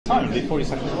time, did 40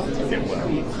 seconds left. Yeah,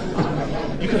 well,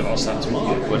 you could have asked that to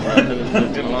Mark when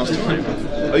it did last time.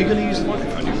 Are you going to use the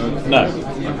microphone? No.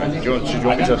 Okay. Do you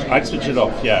want me to? I'd switch it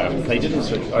off, yeah. They didn't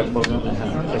switch.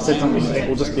 They said something, it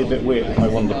will just be a bit weird if I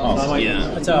wander past.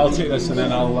 Yeah. I'll take this and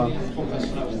then I'll...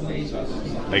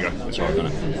 There you go. That's right, I've done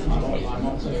it.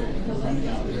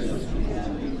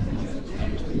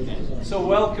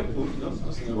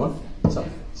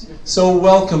 So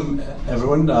welcome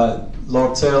everyone,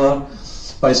 Lord Taylor,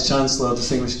 Vice Chancellor,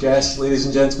 distinguished guests, ladies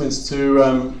and gentlemen, to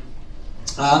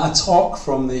a talk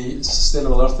from the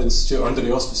Sustainable Earth Institute, under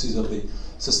the auspices of the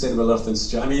Sustainable Earth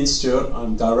Institute. I'm Ian Stewart,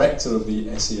 I'm Director of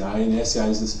the SEI, and the SEI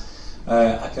is this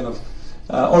a kind of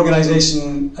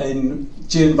organisation in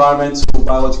geo-environmental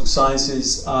biological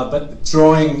sciences, but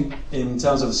drawing in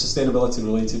terms of sustainability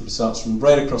related research from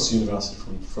right across the university,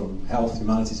 from health,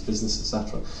 humanities, business,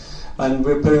 etc. And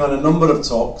we're putting on a number of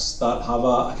talks that have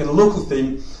a kind of local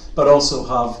theme, but also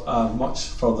have much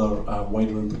further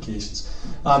wider implications.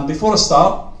 Before I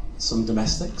start, some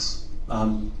domestics.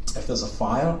 If there's a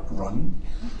fire, run.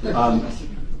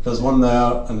 There's one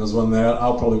there and there's one there.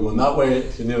 I'll probably go in that way.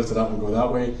 If you're nearer to that, we'll go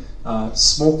that way.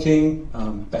 Smoking,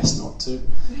 best not to.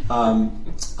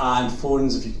 And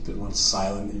phones, if you can put one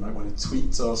silent, you might want to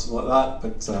tweet or something like that,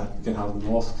 but you can have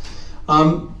them off.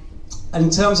 In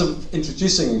terms of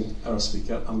introducing our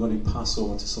speaker, I'm going to pass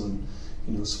over to someone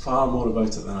who knows far more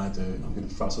about it than I do. I'm going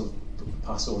to pass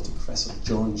over to Professor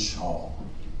John Shaw.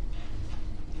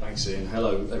 Thanks, Ian.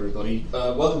 Hello, everybody.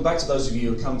 Welcome back to those of you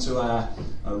who have come to our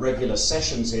regular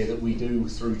sessions here that we do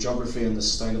through Geography and the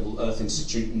Sustainable Earth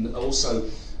Institute. And also,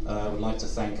 would like to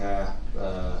thank our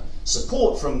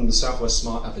support from the Southwest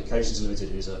Smart Applications Limited,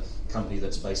 who's a company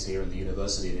that's based here in the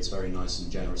university, and it's very nice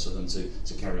and generous of them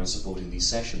to carry on supporting these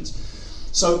sessions.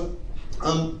 So,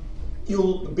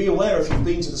 you'll be aware, if you've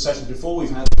been to the session before, we've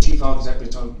had the Chief Architect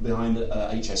behind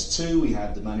HS2, we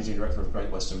had the Managing Director of Great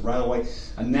Western Railway,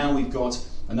 and now we've got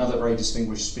another very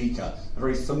distinguished speaker, a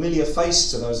very familiar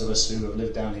face to those of us who have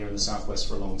lived down here in the southwest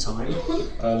for a long time,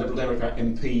 Liberal Democrat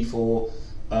MP for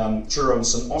Truro and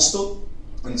St Austell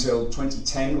until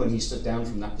 2010, when he stood down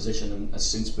from that position and has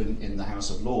since been in the House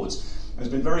of Lords. Has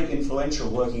been very influential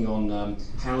working on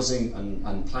housing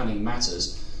and planning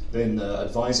matters, been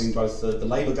advising both the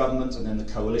Labour government and then the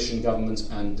coalition government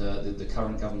and the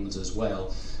current government as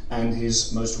well. And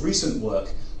his most recent work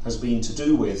has been to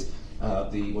do with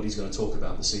what he's going to talk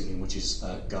about this evening, which is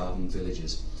garden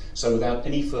villages. So without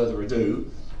any further ado,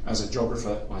 as a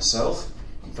geographer myself,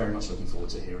 I'm very much looking forward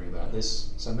to hearing about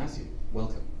this. So Matthew,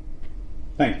 welcome.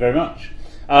 Thank you very much.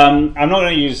 I'm not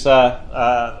going to use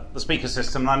the speaker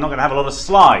system, and I'm not going to have a lot of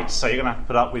slides, so you're going to have to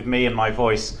put up with me and my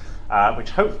voice,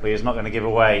 which hopefully is not going to give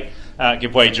way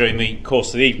during the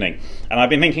course of the evening. And I've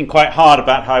been thinking quite hard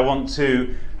about how I want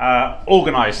to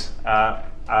organise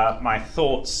my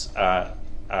thoughts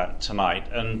tonight,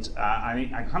 and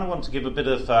I kind of want to give a bit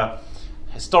of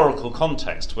historical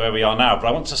context where we are now, but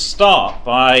I want to start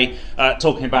by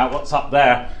talking about what's up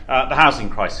there, the housing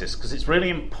crisis, because it's really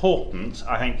important,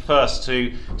 I think, first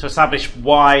to establish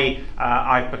why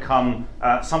I've become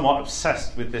somewhat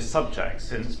obsessed with this subject,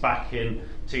 since back in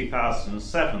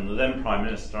 2007 the then Prime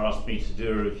Minister asked me to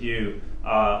do a review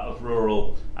of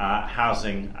rural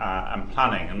housing and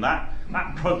planning, and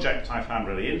that project I found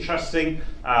really interesting.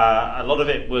 A lot of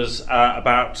it was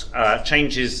about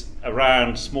changes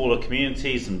around smaller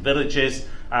communities and villages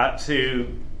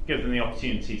to give them the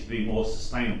opportunity to be more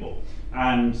sustainable.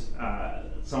 And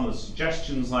some of the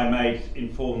suggestions I made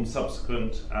informed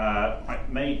subsequent quite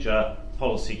major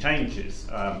policy changes.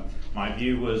 My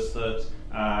view was that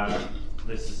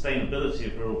the sustainability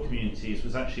of rural communities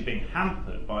was actually being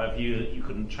hampered by a view that you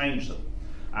couldn't change them,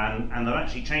 and that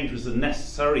actually change was a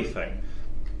necessary thing,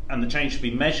 and the change should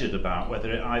be measured about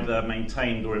whether it either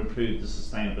maintained or improved the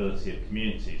sustainability of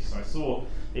communities. So I saw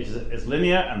it as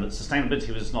linear, and that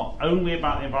sustainability was not only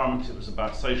about the environment, it was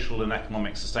about social and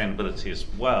economic sustainability as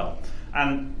well.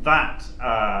 And that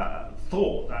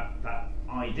thought, that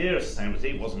idea of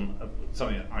sustainability wasn't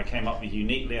something that I came up with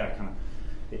uniquely.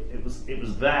 It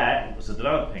was there. It was a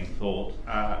developing thought,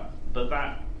 but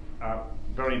that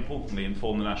very importantly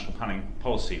informed the National Planning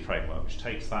Policy Framework, which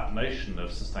takes that notion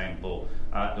of sustainable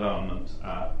development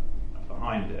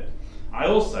behind it. I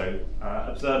also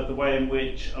observed the way in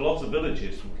which a lot of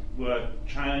villages were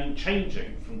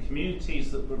changing from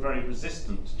communities that were very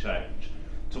resistant to change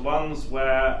to ones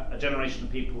where a generation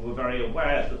of people were very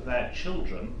aware that their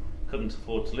children couldn't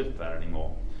afford to live there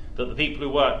anymore, that the people who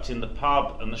worked in the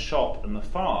pub and the shop and the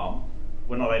farm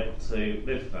were not able to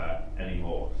live there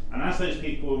anymore. And as those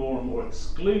people were more and more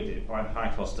excluded by the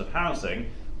high cost of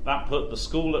housing, that put the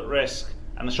school at risk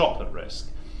and the shop at risk.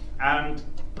 And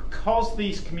because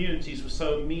these communities were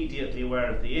so immediately aware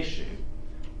of the issue,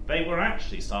 they were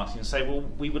actually starting to say, well,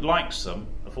 we would like some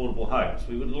affordable homes,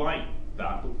 we would like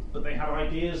that, but they had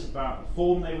ideas about the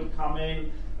form they would come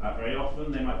in. Very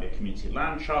often they might be a community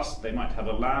land trust, they might have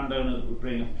a landowner that would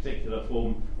bring a particular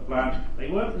form of land.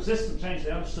 They weren't resistant to change, they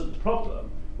understood the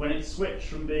problem when it switched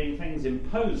from being things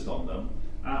imposed on them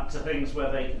to things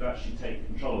where they could actually take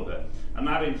control of it. And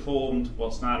that informed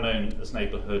what's now known as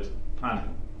neighbourhood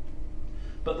planning.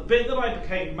 But the bit that I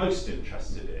became most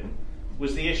interested in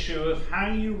was the issue of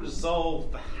how you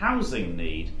resolve the housing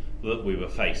need that we were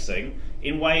facing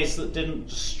in ways that didn't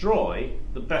destroy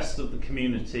the best of the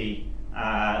community,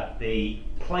 the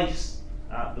place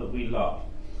that we love.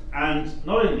 And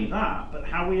not only that, but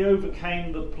how we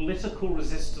overcame the political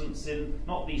resistance in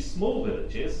not these small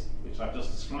villages, which I've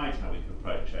just described how we could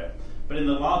approach it, but in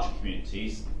the larger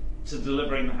communities to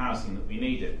delivering the housing that we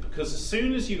needed. Because as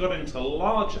soon as you got into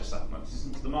larger settlements,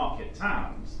 into the market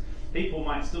towns, people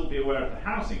might still be aware of the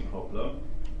housing problem,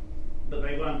 but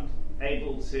they weren't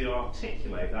able to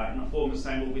articulate that in a form of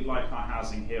saying, well, we'd like our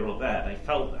housing here or there. They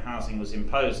felt that housing was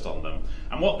imposed on them.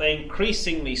 And what they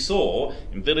increasingly saw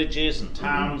in villages and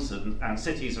towns and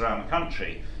cities around the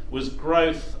country was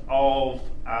growth of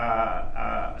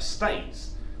estates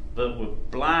that were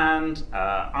bland,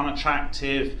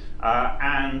 unattractive,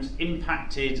 and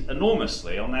impacted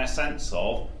enormously on their sense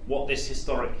of what this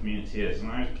historic community is.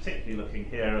 And I was particularly looking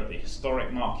here at the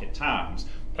historic market towns,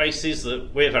 places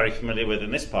that we're very familiar with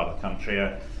in this part of the country.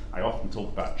 I often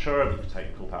talk about Truro, you could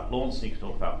talk about Launceston, you could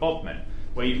talk about Bodmin,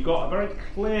 where you've got a very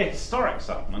clear historic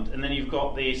settlement, and then you've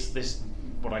got this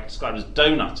what I describe as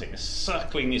donutting,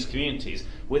 circling these communities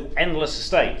with endless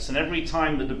estates. And every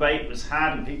time the debate was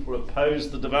had and people opposed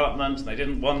the development and they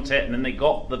didn't want it, and then they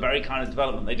got the very kind of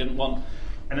development they didn't want,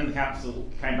 and then the council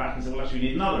came back and said, well, actually we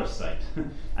need another estate.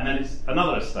 And then it's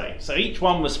another estate. So each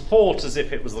one was fought as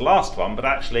if it was the last one, but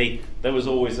actually there was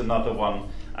always another one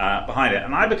behind it.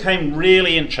 And I became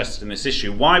really interested in this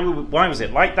issue. Why was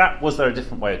it like that? Was there a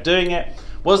different way of doing it?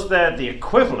 Was there the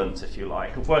equivalent, if you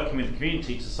like, of working with the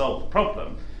community to solve the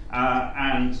problem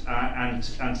and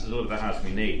to deliver the housing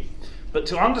we need? But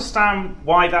to understand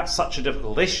why that's such a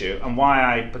difficult issue and why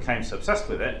I became so obsessed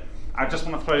with it, I just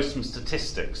want to throw some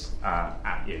statistics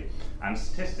at you. And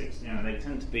statistics, they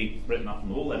tend to be written up on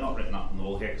the wall. They're not written up on the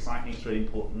wall here because I think it's really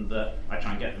important that I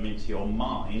try and get them into your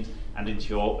mind and into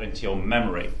your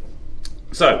memory.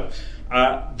 So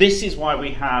this is why we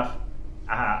have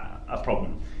a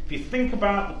problem. If you think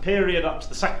about the period up to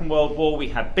the Second World War, we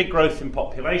had big growth in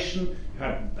population. You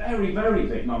had very, very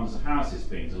big numbers of houses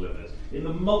being delivered in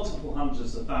the multiple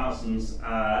hundreds of thousands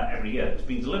every year. It was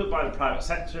being delivered by the private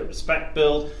sector, it was spec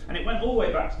build, and it went all the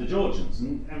way back to the Georgians.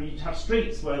 And you'd have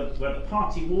streets where the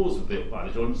party walls were built by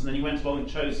the Georgians, and then you went along and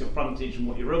chose your frontage and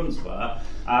what your rooms were.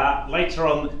 Later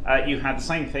on, you had the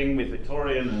same thing with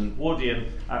Victorian and Wardian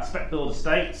spec build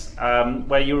estates,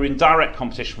 where you were in direct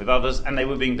competition with others, and they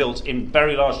were being built in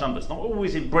very large numbers, not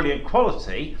always in brilliant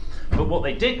quality, but what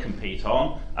they did compete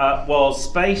on was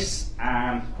space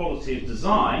and quality of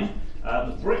design.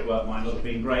 The brickwork might not have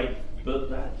been great, but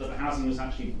the housing was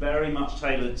actually very much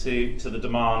tailored to the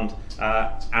demand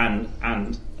and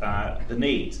the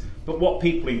needs. But what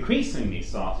people increasingly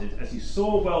started, as you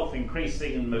saw wealth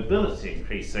increasing and mobility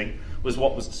increasing, was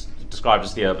what was described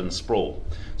as the urban sprawl.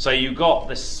 So you got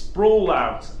this sprawl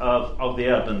out of the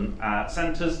urban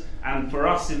centres, and for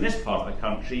us in this part of the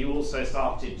country, you also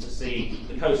started to see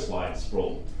the coastline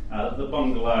sprawl, the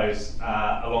bungalows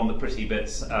along the pretty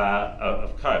bits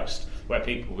of coast, where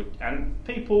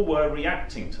people were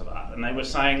reacting to that, and they were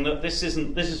saying that this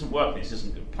isn't working, this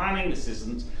isn't good planning, this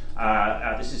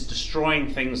is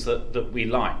destroying things that we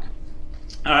like.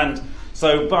 And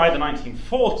so by the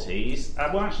 1940s,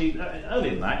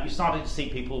 earlier than that, you started to see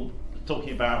people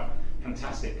talking about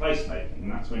fantastic placemaking,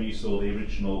 and that's when you saw the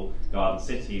original Garden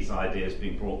Cities ideas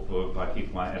being brought forward by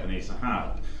people like Ebenezer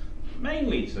Howard,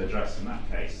 mainly to address, in that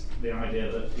case, the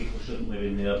idea that people shouldn't live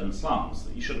in the urban slums,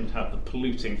 that you shouldn't have the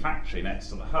polluting factory next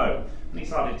to the home. And he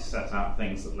started to set out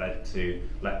things that led to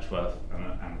Letchworth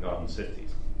and Garden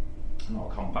Cities. And I'll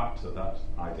come back to that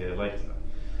idea later.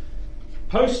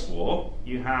 Post-war,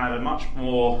 you had a much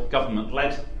more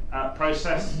government-led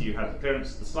process. You had the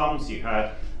clearance of the slums, you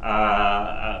had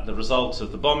the results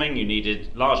of the bombing, you needed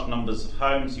large numbers of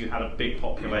homes, you had a big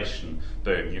population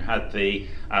boom, you had the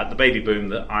baby boom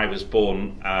that I was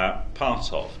born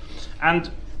part of. And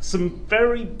some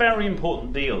very, very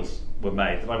important deals were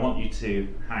made that I want you to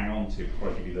hang on to before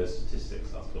I give you those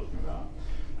statistics I was talking about.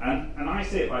 And I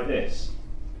see it like this.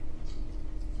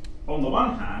 On the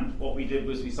one hand, what we did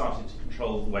was we started to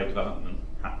control the way development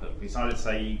happened. We started to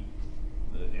say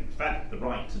in fact, the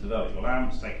right to develop your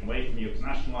land was taken away from you. It was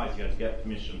nationalised. You had to get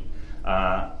permission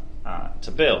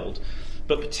to build.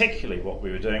 But particularly what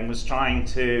we were doing was trying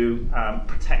to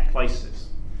protect places.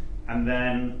 And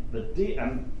then the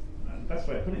best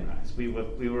way of putting that is we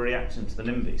were reacting to the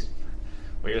NIMBYs.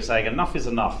 We were saying enough is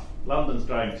enough. London's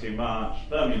growing too much,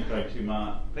 Birmingham's growing too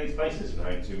much, these places are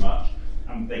growing too much,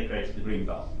 and they created the Green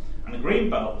Belt. And the Green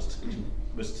Belt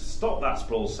was to stop that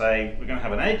sprawl, saying we're going to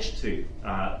have an edge to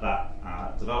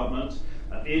that development.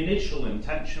 The initial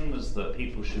intention was that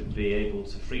people should be able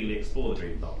to freely explore the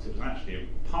Green Belt. It was actually a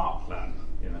parkland,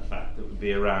 in effect, that would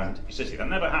be around your city. That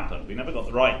never happened. We never got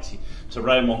the right to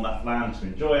roam on that land to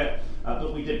enjoy it,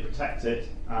 but we did protect it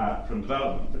from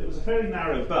development. But it was a very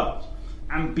narrow belt.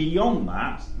 And beyond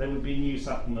that, there would be new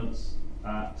settlements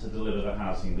to deliver the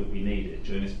housing that we needed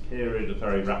during this period of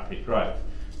very rapid growth.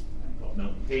 You've got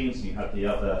Milton Keynes, and you had the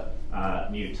other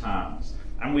new towns.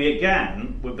 And we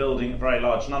again were building at very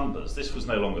large numbers. This was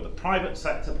no longer the private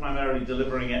sector primarily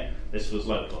delivering it, this was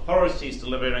local authorities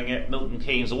delivering it. Milton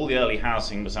Keynes, all the early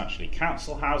housing was actually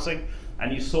council housing,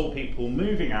 and you saw people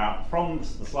moving out from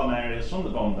the slum areas, from the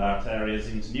bombed out areas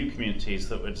into new communities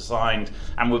that were designed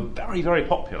and were very, very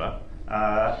popular.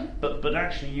 But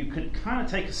actually you could kind of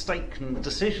take a stake and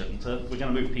decision to, we're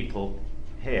going to move people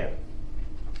here.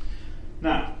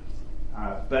 Now,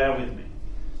 bear with me,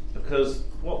 because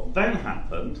what then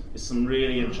happened is some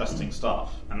really interesting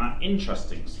stuff, and that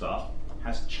interesting stuff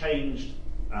has changed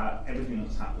everything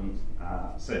that's happened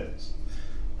since.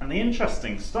 And the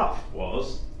interesting stuff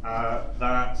was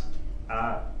that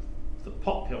the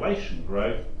population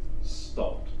growth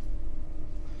stopped.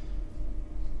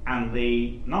 And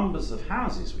the numbers of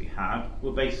houses we had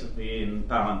were basically in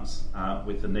balance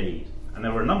with the need. And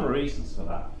there were a number of reasons for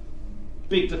that.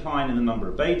 Big decline in the number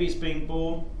of babies being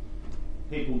born.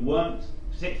 People weren't,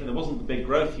 particularly there wasn't the big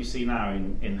growth you see now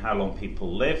in how long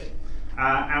people live.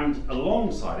 And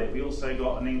alongside it, we also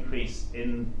got an increase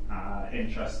in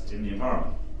interest in the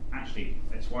environment. Actually,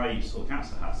 it's why you saw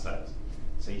council house sales.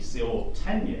 So you saw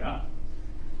tenure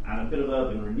and a bit of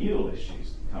urban renewal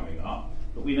issues coming up,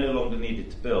 but we no longer needed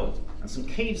to build. And some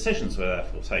key decisions were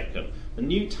therefore taken. The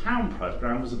new town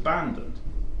programme was abandoned.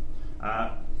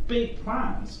 Big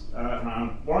plans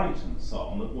around Warrington and so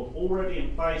on that were already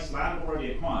in place, land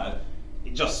already acquired,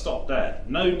 it just stopped dead.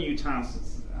 No new towns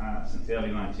since the early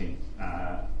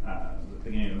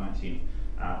beginning of the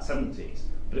 1970s.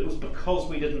 But it was because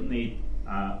we didn't need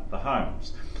the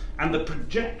homes. And the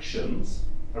projections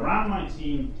around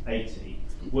 1980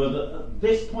 were that at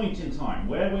this point in time,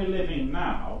 where we're living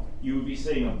now, you would be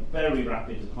seeing a very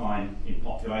rapid decline in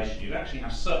population. You'd actually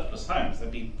have surplus homes.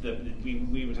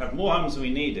 We would have more homes than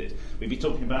we needed. We'd be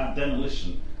talking about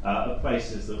demolition of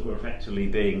places that were effectively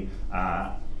being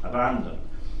abandoned.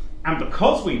 And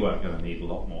because we weren't going to need a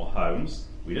lot more homes,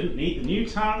 we didn't need the new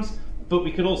towns, but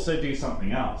we could also do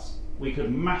something else. We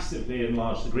could massively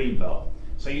enlarge the Green Belt.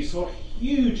 So you saw a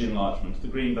huge enlargement of the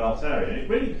Green Belt area. It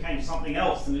really became something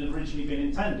else than it had originally been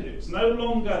intended. It was no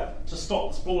longer to stop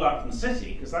the sprawl out from the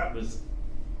city, because that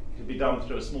could be done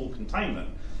through a small containment.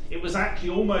 It was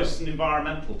actually almost an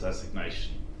environmental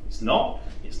designation. It's not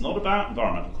about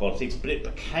environmental qualities, but it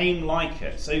became like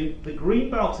it. So the Green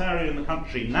Belt area in the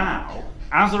country now,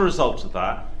 as a result of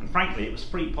that, and frankly it was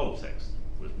free politics.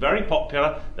 It was very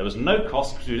popular, there was no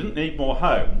cost because we didn't need more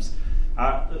homes.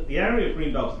 The area of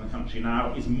Green Belt in the country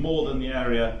now is more than the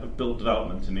area of built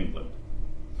development in England.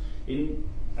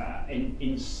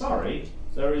 In Surrey,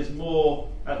 there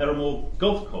are more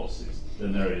golf courses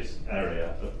than there is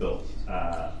area of built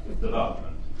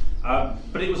development.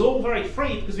 But it was all very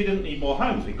free because we didn't need more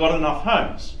homes. We got enough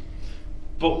homes.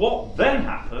 But what then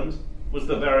happened was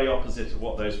the very opposite of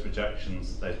what those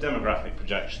projections, those demographic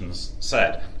projections,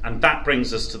 said. And that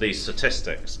brings us to these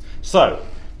statistics. So,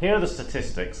 here are the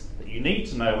statistics that you need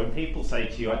to know when people say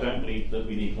to you, I don't believe that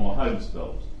we need more homes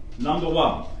built. Number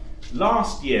one,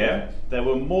 last year there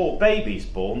were more babies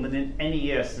born than in any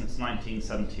year since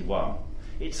 1971.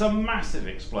 It's a massive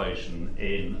explosion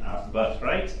in birth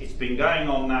rate. It's been going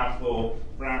on now for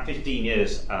around 15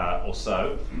 years or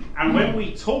so. And when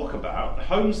we talk about the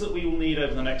homes that we will need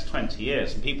over the next 20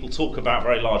 years, and people talk about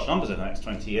very large numbers in the next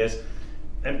 20 years,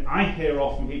 then I hear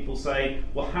often people say,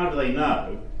 well, how do they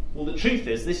know? Well, the truth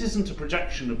is, this isn't a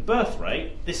projection of birth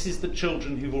rate, this is the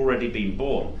children who've already been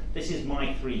born. This is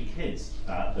my 3 kids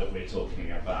that we're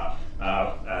talking about.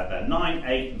 They're 9,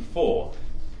 8 and 4.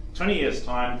 20 years'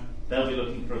 time, they'll be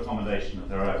looking for accommodation of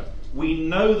their own. We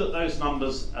know that those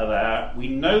numbers are there, we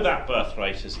know that birth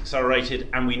rate has accelerated,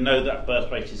 and we know that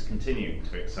birth rate is continuing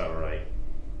to accelerate.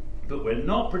 But we're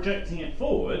not projecting it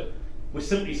forward, we're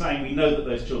simply saying we know that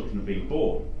those children have been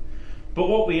born. But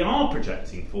what we are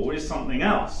projecting for is something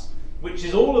else, which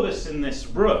is all of us in this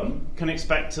room can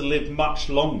expect to live much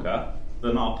longer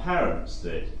than our parents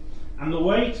did. And the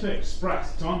way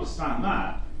to understand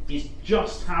that is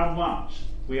just how much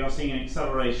we are seeing an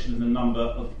acceleration in the number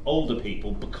of older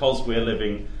people because we're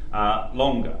living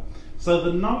longer. So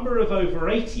the number of over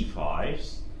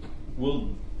 85s will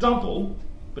double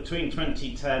between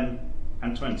 2010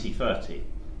 and 2030.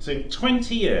 So in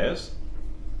 20 years,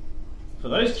 for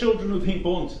those children who've been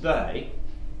born today,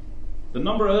 the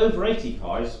number of over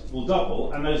 85s will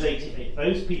double, and those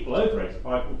people over 85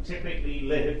 will typically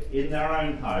live in their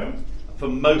own home for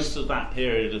most of that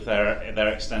period of their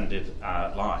extended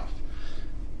life.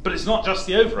 But it's not just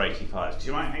the over 85s, because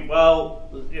you might think, well,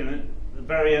 you know, the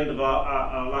very end of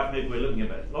our life, maybe we're living a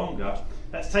bit longer.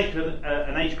 Let's take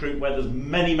an age group where there's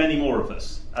many, many more of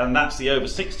us, and that's the over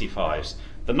 65s.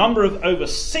 The number of over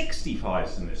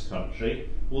 65s in this country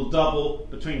will double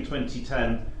between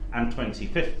 2010 and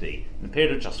 2050. In a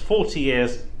period of just 40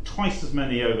 years, twice as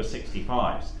many over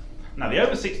 65s. Now, the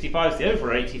over 65s, the over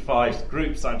 85s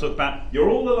groups that I'm talking about, you're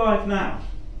all alive now.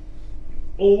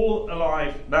 All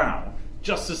alive now.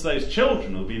 Just as those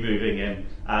children will be moving in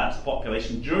to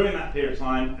population during that period of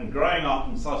time and growing up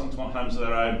and starting to want homes of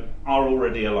their own are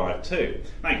already alive too.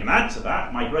 Now you can add to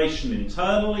that migration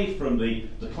internally from the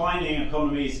declining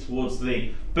economies towards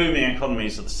the booming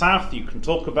economies of the south. You can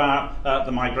talk about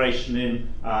the migration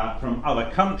in from other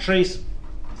countries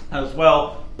as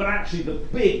well. But actually the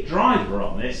big driver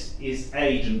on this is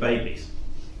age and babies.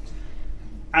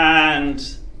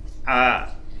 And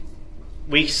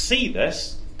we see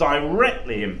this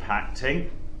directly impacting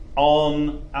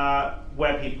on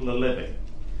where people are living.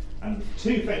 And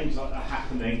two things are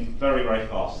happening very, very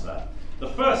fast there. The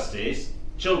first is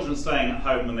children staying at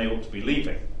home when they ought to be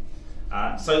leaving.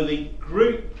 So the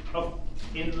group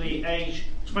in the age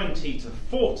 20 to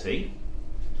 40,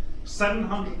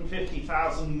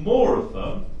 750,000 more of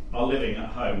them are living at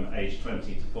home aged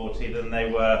 20 to 40 than they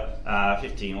were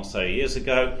 15 or so years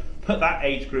ago. But that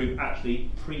age group actually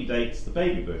predates the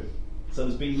baby boom. So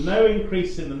there's been no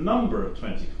increase in the number of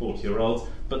 20 to 40-year-olds,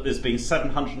 but there's been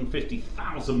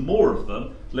 750,000 more of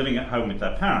them living at home with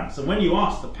their parents. And when you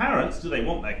ask the parents, do they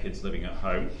want their kids living at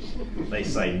home? They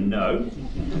say no.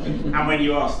 And when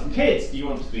you ask the kids, do you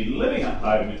want to be living at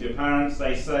home with your parents?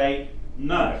 They say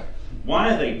no.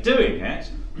 Why are they doing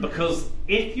it? Because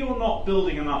if you're not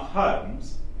building enough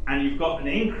homes, and you've got an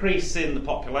increase in the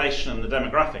population and the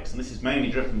demographics, and this is mainly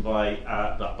driven by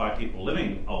people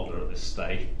living older at this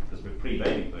stage, because we're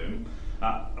pre-baby boom,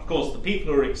 of course the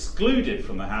people who are excluded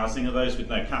from the housing are those with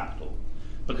no capital,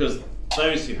 because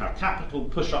those who have capital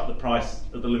push up the price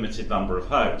of the limited number of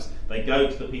homes. They go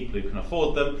to the people who can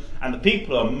afford them, and the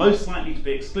people who are most likely to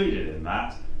be excluded in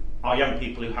that are young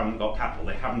people who haven't got capital.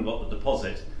 They haven't got the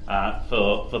deposit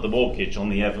for the mortgage on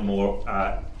the ever more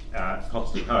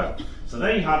costly home. So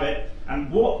there you have it.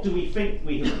 And what do we think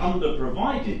we have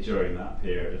under-provided during that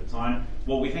period of time?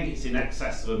 Well, we think it's in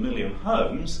excess of 1 million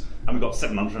homes, and we've got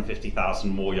 750,000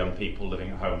 more young people living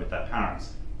at home with their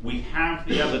parents. We have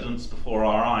the evidence before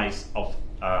our eyes of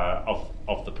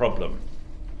the problem.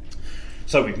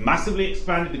 So we've massively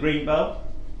expanded the green belt.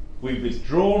 We've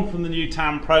withdrawn from the new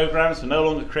town programmes. We're no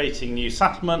longer creating new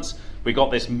settlements. We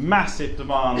got this massive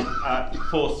demand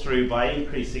forced through by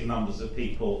increasing numbers of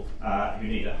people who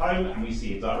need a home, and we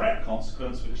see a direct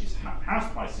consequence, which is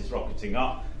house prices rocketing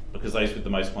up because those with the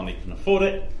most money can afford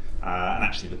it. And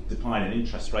actually the decline in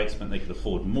interest rates meant they could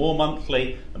afford more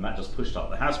monthly, and that just pushed up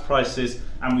the house prices,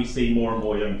 and we see more and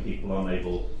more young people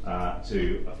unable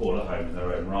to afford a home in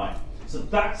their own right. So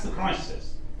that's the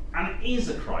crisis. And it is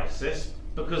a crisis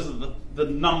because of the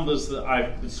numbers that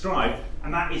I've described,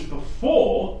 and that is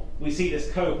before we see this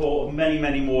cohort of many,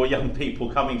 many more young people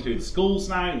coming through the schools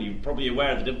now, and you're probably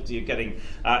aware of the difficulty of getting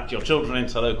your children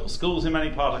into local schools in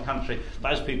many parts of the country.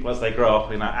 Those people, as they grow up,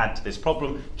 will now add to this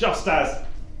problem, just as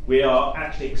we are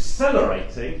actually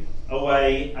accelerating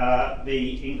away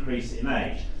the increase in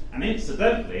age. And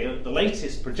incidentally, the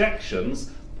latest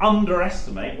projections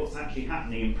underestimate what's actually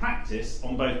happening in practice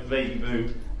on both the baby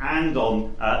boom and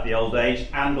on the old age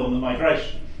and on the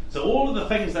migration. So all of the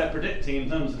things they're predicting in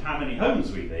terms of how many homes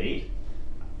we need,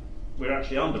 we're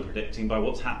actually under-predicting by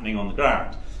what's happening on the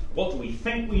ground. What do we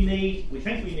think we need? We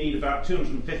think we need about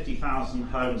 250,000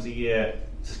 homes a year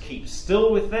to keep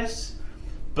still with this,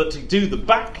 but to do the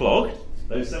backlog,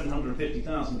 those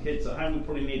 750,000 kids at home, we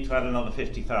probably need to add another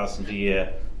 50,000 a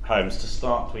year homes to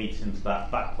start to eat into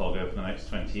that backlog over the next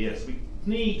 20 years. So we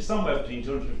need somewhere between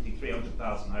 250,000 and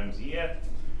 300,000 homes a year.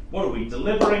 What are we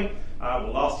delivering?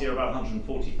 Well, last year about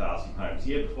 140,000 homes. The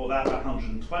year before that, about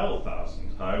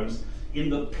 112,000 homes. In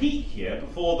the peak year,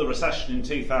 before the recession in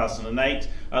 2008,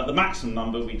 the maximum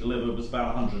number we delivered was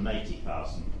about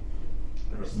 180,000.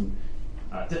 There are some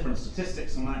different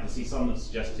statistics on that. You'll see some that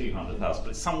suggest 200,000, but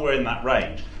it's somewhere in that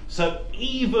range. So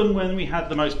even when we had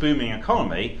the most booming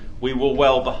economy, we were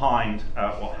well behind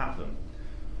what happened.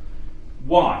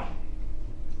 Why?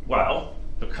 Well,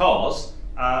 because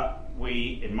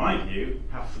we, in my view,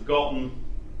 have forgotten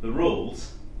the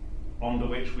rules under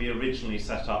which we originally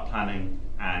set up planning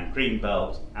and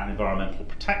greenbelt and environmental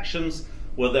protections,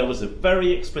 where there was a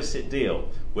very explicit deal.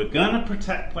 We're going to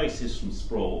protect places from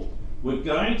sprawl. We're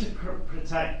going to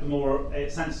protect the more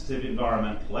sensitive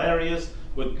environmental areas.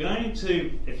 We're going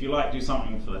to, if you like, do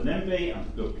something for the NIMBY and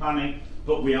for good planning,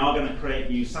 but we are going to create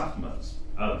new settlements,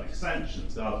 urban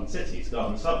extensions, garden cities,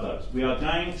 garden suburbs. We are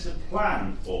going to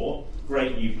plan for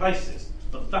great new places,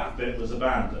 but that bit was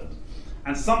abandoned.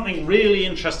 And something really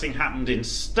interesting happened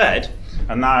instead,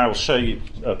 and now I'll show you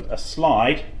a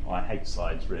slide. Well, I hate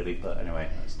slides really, but anyway,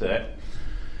 let's do it.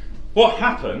 What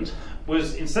happened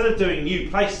was, instead of doing new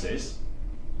places,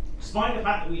 despite the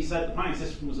fact that we said the planning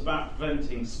system was about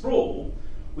preventing sprawl,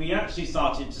 we actually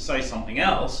started to say something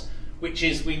else, which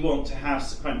is we want to have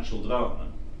sequential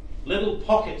development. Little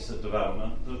pockets of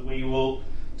development that we will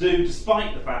do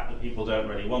despite the fact that people don't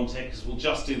really want it, because we'll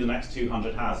just do the next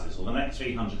 200 houses, or the next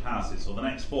 300 houses, or the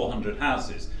next 400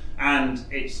 houses. And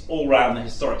it's all around the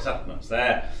historic settlements.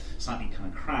 They're slightly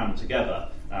kind of crammed together.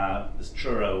 There's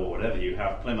Truro, or whatever you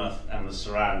have, Plymouth, and the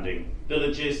surrounding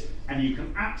villages. And you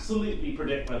can absolutely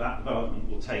predict where that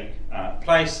development will take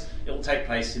place. It will take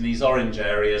place in these orange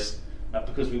areas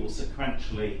because we will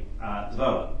sequentially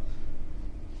develop.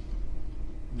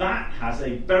 That has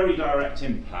a very direct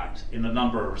impact in a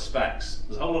number of respects.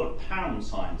 There's a whole lot of pound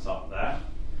signs up there.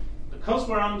 Because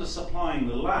we're undersupplying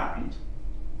the land,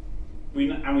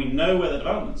 and we know where the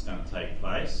development's going to take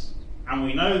place, and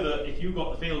we know that if you've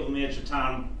got the field on the edge of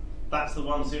town, that's the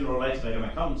one sooner or later they're going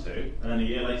to come to, and then a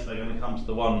year later they're going to come to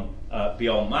the one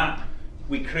beyond that.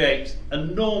 We create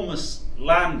enormous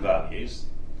land values.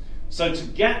 So to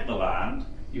get the land,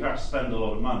 you have to spend a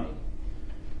lot of money.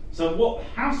 So what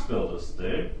house builders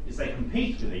do is they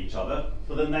compete with each other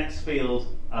for the next field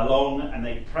along, and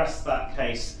they press that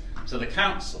case to the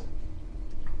council.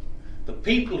 The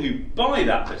people who buy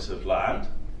that bit of land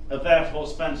have therefore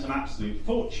spent an absolute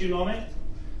fortune on it.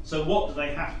 So what do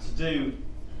they have to do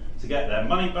to get their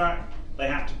money back? They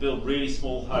have to build really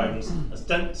small homes as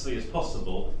densely as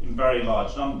possible in very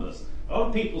large numbers. A lot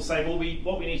of people say, well,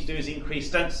 what we need to do is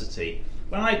increase density.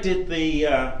 When I did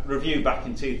the review back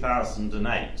in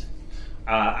 2008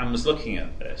 and was looking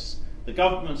at this, the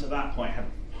government at that point had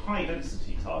high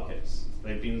density targets.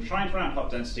 They'd been trying to ramp up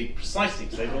density precisely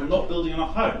because they were not building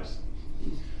enough homes.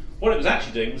 What it was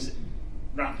actually doing was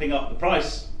wrapping up the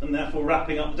price and therefore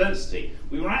wrapping up the density.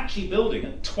 We were actually building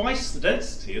at twice the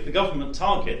density of the government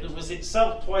target that was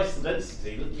itself twice the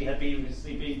density that we had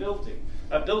previously been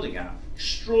building at.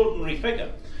 Extraordinary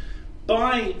figure.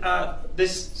 By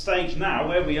this stage now,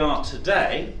 where we are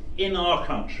today, in our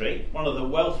country, one of the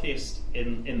wealthiest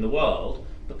in the world,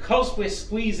 because we're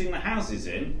squeezing the houses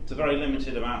in to very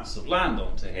limited amounts of land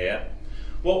onto here,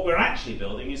 what we're actually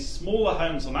building is smaller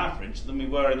homes on average than we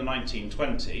were in the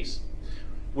 1920s.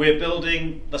 We're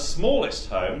building the smallest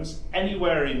homes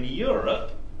anywhere in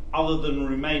Europe other than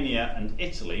Romania and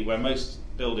Italy, where most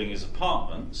building is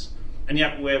apartments, and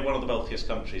yet we're one of the wealthiest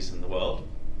countries in the world.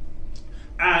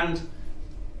 And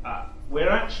we're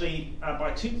actually,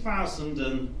 by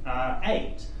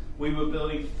 2008, we were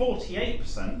building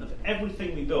 48% of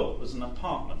everything we built was an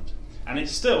apartment. And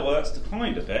it's still, well, that's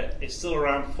declined a bit, it's still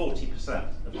around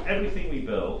 40% of everything we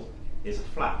build is a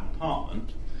flat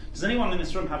apartment. Does anyone in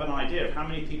this room have an idea of how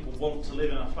many people want to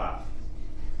live in a flat?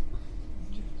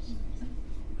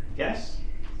 Guess?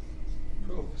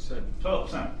 12%.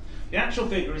 12%. The actual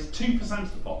figure is 2%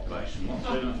 of the population wants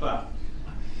to live in a flat.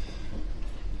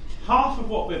 Half of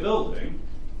what we're building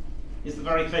is the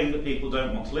very thing that people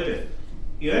don't want to live in.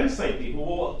 You then say to people,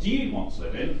 well, what do you want to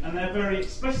live in? And they're very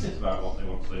explicit about what they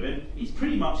want to live in. It's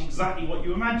pretty much exactly what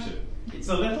you imagine. It's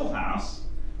a little house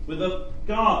with a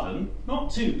garden,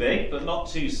 not too big, but not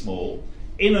too small,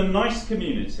 in a nice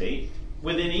community,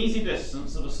 within easy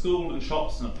distance of a school and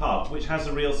shops and a pub, which has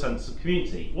a real sense of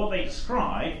community. What they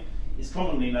describe is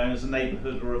commonly known as a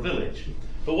neighbourhood or a village.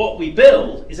 But what we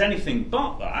build is anything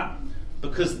but that,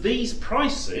 because these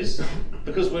prices,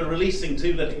 because we're releasing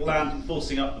too little land and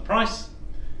forcing up the price,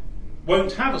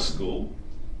 won't have a school,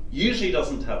 usually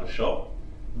doesn't have a shop,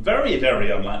 very,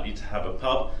 very unlikely to have a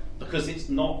pub, because it's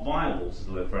not viable to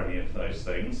deliver any of those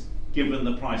things, given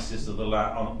the prices of the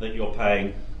that you're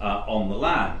paying on the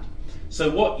land.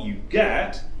 So what you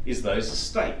get is those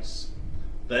estates.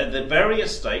 They're the very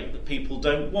estate that people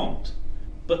don't want,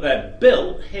 but they're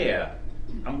built here.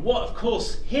 And what, of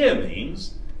course, here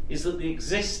means is that the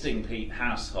existing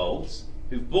households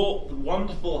who've bought the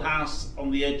wonderful house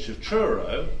on the edge of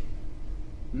Truro,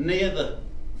 near the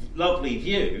lovely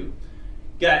view,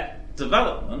 get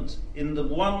development in the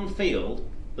one field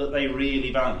that they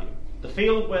really value. The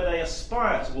field where they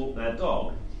aspire to walk their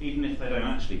dog, even if they don't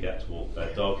actually get to walk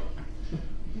their dog.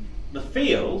 The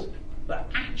field that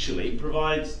actually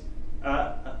provides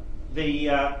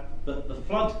the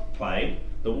floodplain,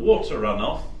 the water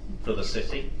runoff for the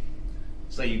city,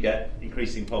 so you get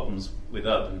increasing problems with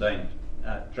urban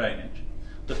drainage.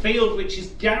 The field which is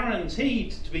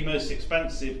guaranteed to be most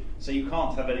expensive, so you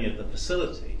can't have any of the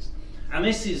facilities. And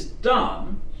this is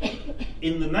done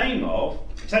in the name of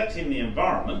protecting the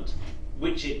environment,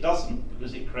 which it doesn't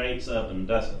because it creates urban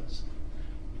deserts.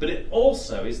 But it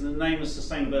also is in the name of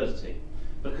sustainability,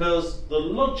 because the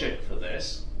logic for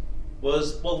this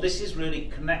was, well, this is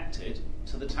really connected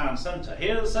to the town centre.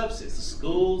 Here are the services, the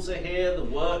schools are here, the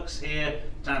work's here,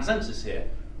 town centre's here.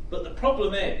 But the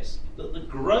problem is that the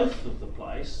growth of the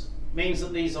place means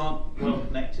that these aren't well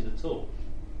connected at all.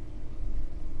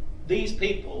 These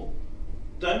people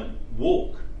don't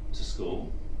walk to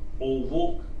school, or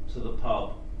walk to the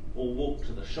pub, or walk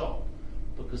to the shop,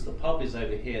 because the pub is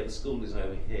over here, the school is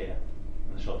over here,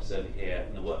 and the shop is over here,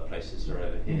 and the workplaces are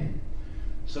over here.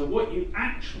 So what you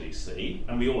actually see,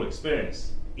 and we all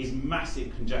experience, is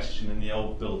massive congestion in the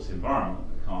old built environment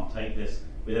that can't take this,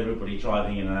 with everybody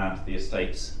driving in and out of the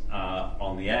estates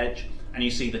on the edge. And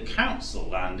you see the council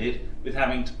landed with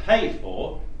having to pay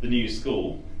for the new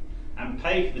school and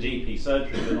pay for the GP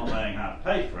surgery, but not knowing how to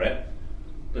pay for it,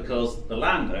 because the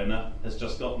landowner has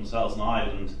just got themselves an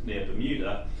island near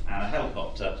Bermuda and a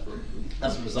helicopter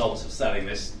as a result of selling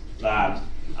this land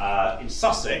in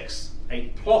Sussex, a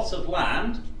plot of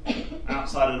land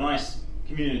outside a nice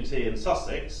community in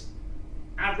Sussex.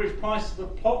 Average price of a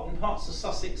plot in parts of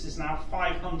Sussex is now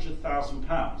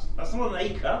 £500,000. That's not an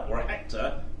acre or a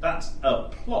hectare, that's a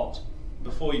plot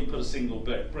before you put a single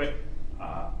brick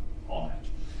on it.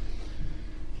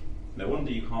 No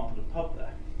wonder you can't put a pub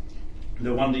there.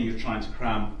 No wonder you're trying to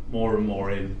cram more and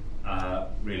more in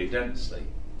really densely.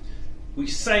 We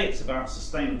say it's about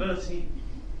sustainability,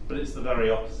 but it's the very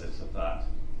opposite of that.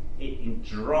 It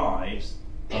drives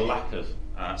a lack of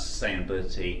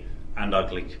sustainability and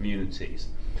ugly communities.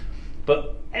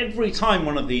 But every time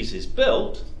one of these is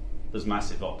built, there's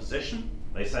massive opposition.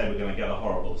 They say we're going to get a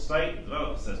horrible estate. The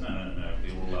developer says, no, it'll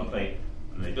be all lovely.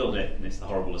 And they build it, and it's the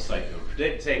horrible estate they were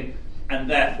predicting. And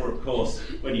therefore, of course,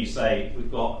 when you say we've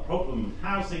got a problem with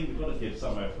housing, we've got to give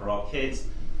somewhere for our kids,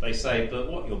 they say, but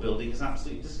what you're building is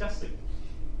absolutely disgusting.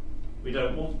 We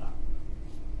don't want that.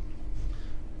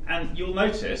 And you'll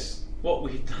notice what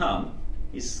we've done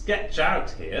is sketch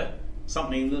out here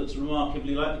something that looks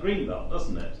remarkably like the Greenbelt,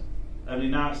 doesn't it? Only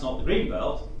now it's not the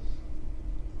Greenbelt,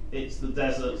 it's the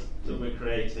desert that we're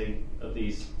creating of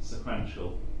these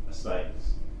sequential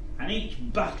estates. And each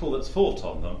battle that's fought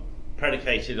on them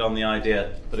predicated on the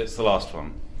idea that it's the last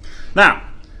one. Now,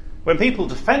 when people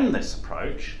defend this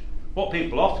approach, what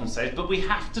people often say is, but we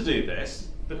have to do this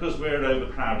because we're an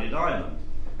overcrowded island.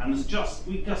 And we just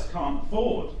can't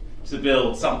afford to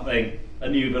build something, a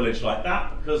new village like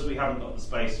that, because we haven't got the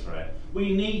space for it.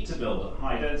 We need to build at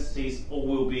high densities or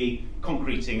we'll be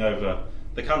concreting over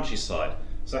the countryside.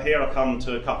 So here I come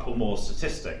to a couple more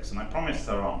statistics, and I promise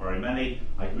there aren't very many.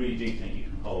 I really do think you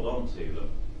can hold on to them.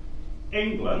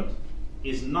 England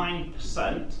is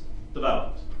 9%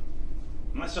 developed.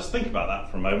 And let's just think about that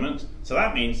for a moment. So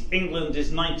that means England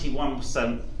is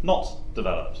 91% not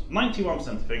developed. 91%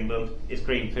 of England is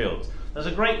green fields. There's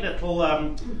a great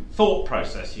little thought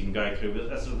process you can go through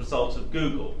as a result of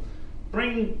Google.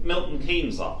 Bring Milton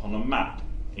Keynes up on a map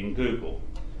in Google,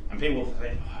 and people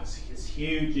think, oh, it's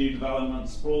huge new development,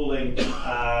 sprawling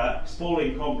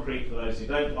concrete for those who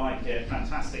don't like it,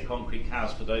 fantastic concrete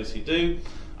cows for those who do.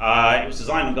 It was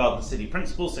designed on Garden City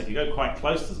principles, so if you go quite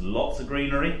close, there's lots of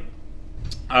greenery.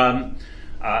 But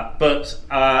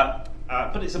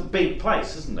it's a big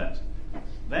place, isn't it?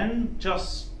 Then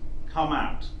just come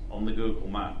out on the Google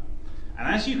map. And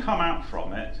as you come out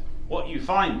from it, what you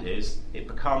find is it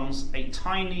becomes a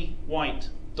tiny white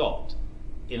dot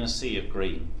in a sea of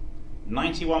green.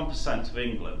 91% of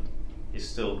England is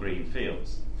still green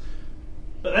fields.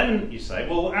 But then you say,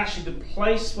 well, actually the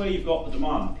place where you've got the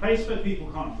demand, the place where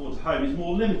people can't afford a home is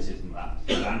more limited than that.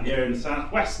 Down here in the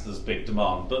southwest there's big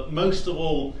demand, but most of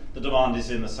all the demand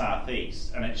is in the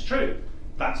southeast. And it's true.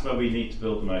 That's where we need to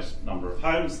build the most number of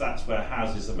homes. That's where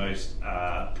houses are most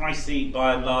pricey,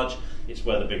 by and large. It's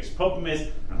where the biggest problem is,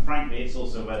 and frankly, it's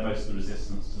also where most of the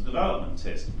resistance to development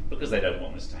is, because they don't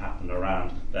want this to happen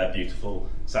around their beautiful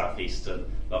southeastern,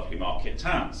 lovely market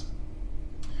towns.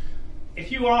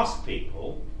 If you ask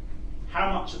people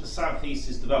how much of the southeast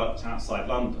is developed outside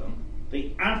London,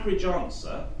 the average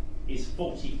answer is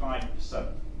 45%.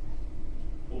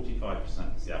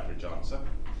 45% is the average answer.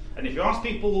 And if you ask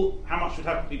people how much would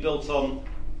have to be built on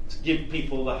to give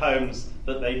people the homes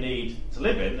that they need to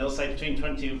live in, they'll say between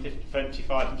 25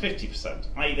 and 50%,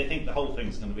 i.e. they think the whole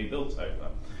thing's going to be built over.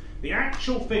 The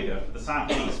actual figure for the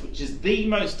southeast, which is the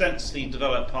most densely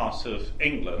developed part of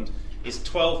England, is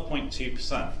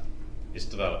 12.2% is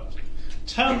developed.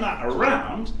 Turn that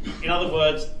around, in other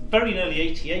words, very nearly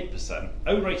 88%,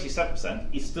 over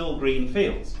 87%, is still green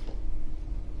fields,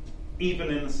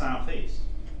 even in the southeast.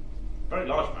 A very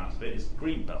large amount of it is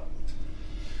green belt.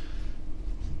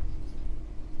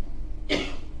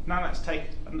 Now let's take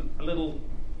a little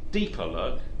deeper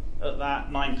look at that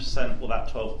 9%, or that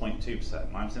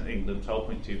 12.2%. 9% in England,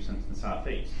 12.2% in the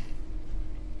southeast.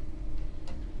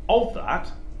 Of that,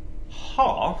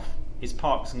 half is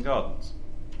parks and gardens.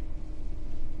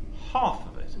 Half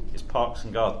of it is parks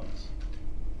and gardens.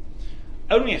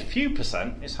 Only a few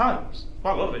percent is homes.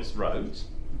 Quite a lot of it's roads.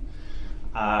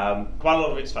 Quite a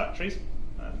lot of it's factories.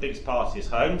 The biggest part is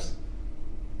homes.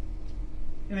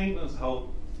 In England as a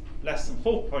whole, less than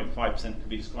 4.5% could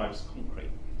be described as concrete.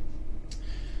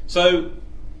 So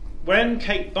when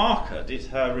Kate Barker did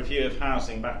her review of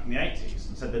housing back in the 80s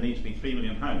and said there need to be 3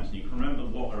 million homes, and you can remember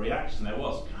what a reaction there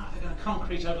was. God, they're going to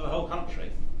concrete over the whole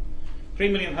country. 3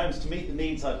 million homes to meet the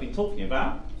needs I've been talking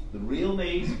about, the real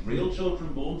needs, real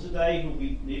children born today who will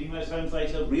be needing those homes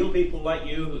later, real people like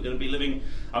you who are going to be living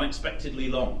unexpectedly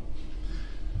long.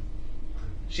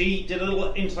 She did a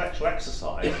little intellectual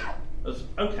exercise of,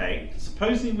 okay,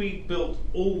 supposing we built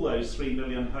all those 3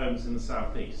 million homes in the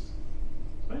southeast,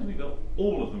 supposing we built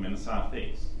all of them in the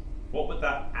southeast, what would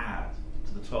that add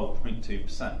to the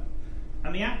 12.2%?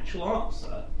 And the actual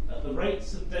answer, at the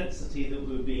rates of density that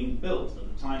were being built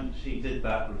at the time that she did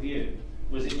that review,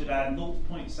 was it would add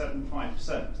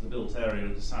 0.75% to the built area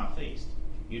of the southeast.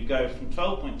 You'd go from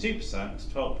 12.2% to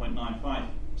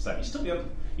 12.95%.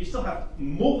 You still have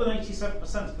more than 87%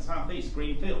 of the southeast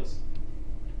green fields.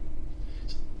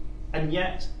 And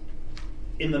yet,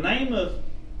 in the name of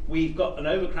we've got an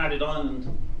overcrowded island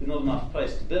with not enough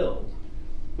place to build,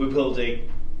 we're building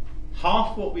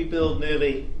half what we build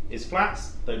nearly is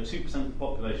flats, though 2% of the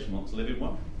population want to live in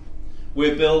one.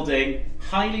 We're building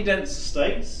highly dense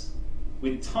estates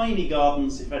with tiny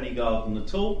gardens, if any garden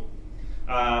at all,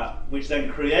 which then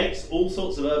creates all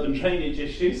sorts of urban drainage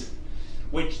issues,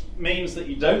 which means that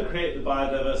you don't create the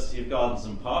biodiversity of gardens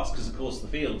and parks, because of course the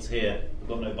fields here have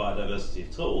got no biodiversity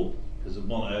at all, because of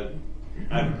mono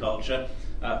agriculture,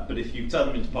 but if you turn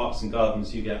them into parks and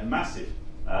gardens you get massive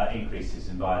increases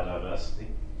in biodiversity.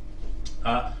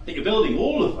 That you're building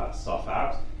all of that stuff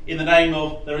out in the name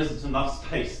of there isn't enough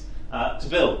space to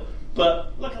build.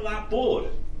 But look at that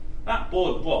board. That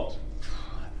board, what?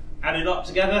 Added up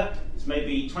together, it's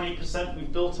maybe 20%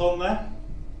 we've built on there,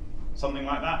 something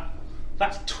like that.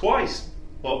 That's twice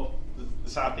what the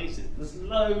southeast is. There's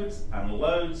loads and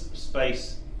loads of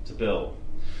space to build.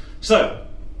 So,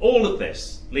 all of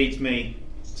this leads me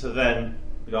to then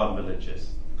the garden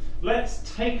villages.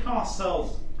 Let's take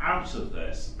ourselves out of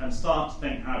this and start to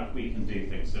think how we can do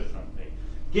things differently.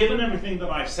 Given everything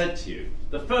that I've said to you,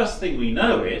 the first thing we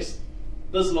know is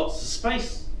there's lots of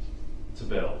space to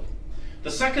build.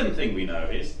 The second thing we know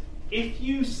is if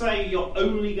you say you're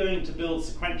only going to build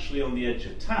sequentially on the edge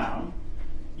of town,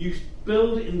 you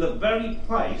build in the very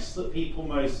place that people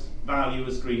most value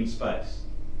as green space.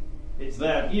 It's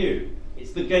their view.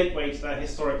 It's the gateway to their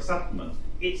historic settlement.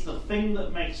 It's the thing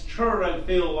that makes Truro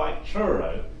feel like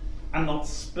Truro and not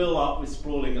spill up with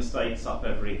sprawling estates up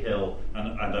every hill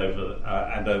and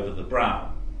over the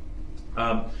brow.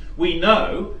 We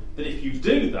know that if you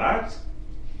do that,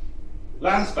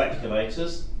 land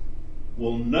speculators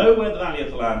will know where the value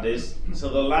of the land is, so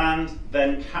the land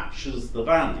then captures the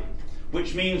value,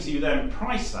 which means you then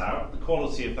price out the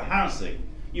quality of the housing,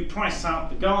 you price out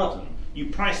the garden, you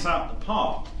price out the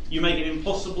park, you make it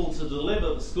impossible to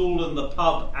deliver the school and the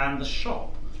pub and the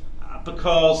shop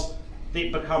because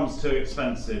it becomes too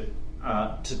expensive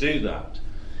to do that.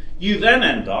 You then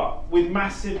end up with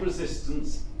massive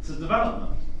resistance to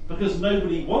development because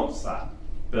nobody wants that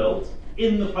built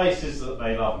in the places that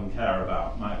they love and care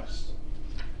about most.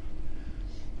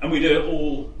 And we do it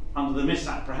all under the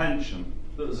misapprehension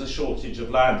that there's a shortage of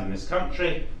land in this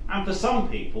country, and for some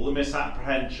people the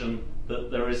misapprehension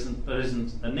that there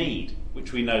isn't a need,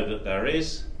 which we know that there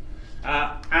is.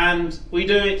 And we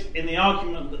do it in the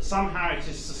argument that somehow it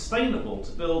is sustainable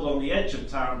to build on the edge of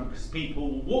town because people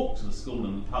will walk to the school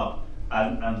and the pub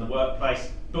and the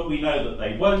workplace, but we know that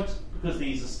they won't because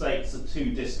these estates are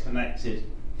too disconnected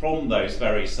from those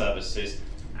very services,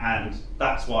 and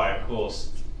that's why, of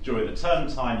course, during the term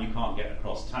time you can't get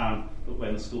across town, but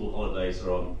when the school holidays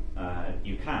are on,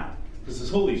 you can. Because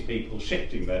there's all these people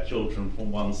shifting their children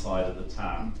from one side of the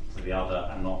town to the other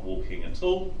and not walking at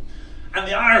all. And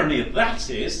the irony of that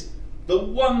is, the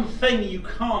one thing you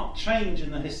can't change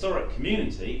in the historic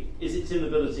community is its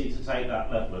inability to take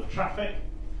that level of traffic.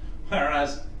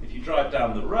 Whereas, if you drive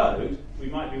down the road, we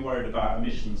might be worried about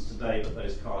emissions today, but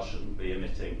those cars shouldn't be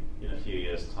emitting in a few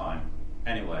years' time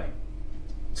anyway.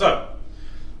 So,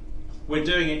 we're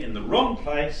doing it in the wrong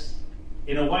place,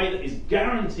 in a way that is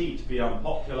guaranteed to be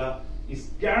unpopular,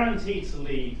 is guaranteed to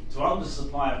lead to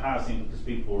undersupply of housing because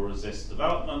people will resist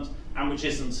development, and which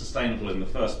isn't sustainable in the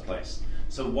first place.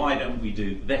 So why don't we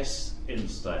do this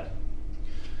instead?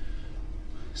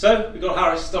 So we've got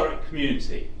our historic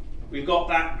community. We've got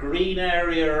that green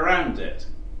area around it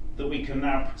that we can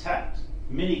now protect.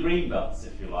 Mini green belts,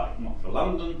 if you like, not for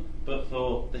London, but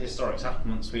for the historic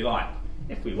settlements we like.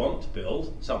 If we want to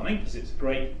build something, because it's a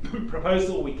great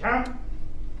proposal, we can.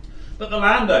 But the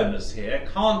landowners here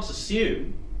can't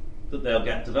assume that they'll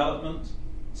get development.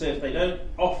 So if they don't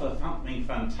offer something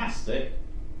fantastic,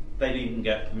 they don't even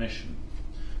get permission.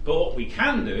 But what we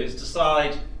can do is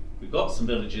decide, we've got some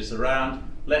villages around,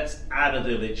 let's add a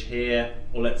village here,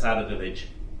 or let's add a village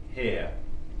here.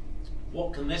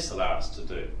 What can this allow us to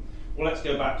do? Well, let's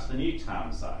go back to the New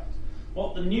Towns Act.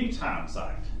 What the New Towns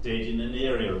Act did in an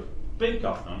era of big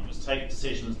government was take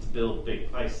decisions to build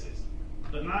big places.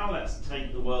 But now let's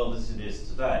take the world as it is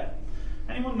today.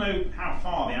 Anyone know how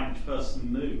far the average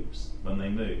person moves when they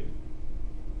move?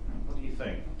 What do you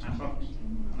think? How far?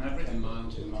 On average? 10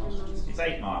 miles, 2 miles. It's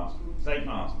 8 miles. It's 8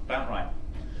 miles, about right.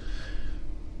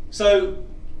 So,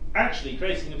 actually,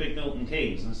 creating a big Milton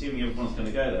Keynes and assuming everyone's going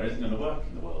to go there isn't going to work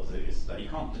in the world as it is today. You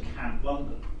can't decamp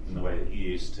London in the way that you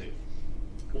used to.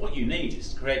 What you need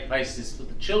is to create places for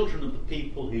the children of the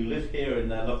people who live here in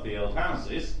their lovely old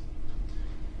houses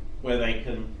where they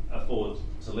can afford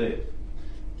to live.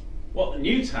 What the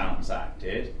New Towns Act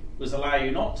did was allow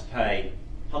you not to pay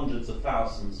hundreds of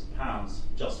thousands of pounds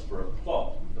just for a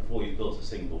plot before you built a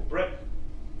single brick.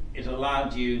 It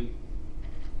allowed you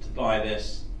to buy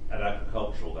this at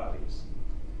agricultural values.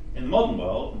 In the modern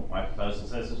world, what my proposal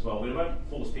says is, well, we won't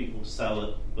force people to sell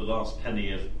at the last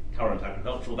penny of current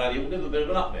agricultural value, we'll give them a bit of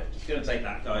an uplift. It's going to take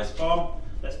that guy's farm,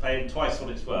 let's pay him twice what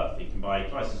it's worth. He can buy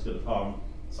twice as good a farm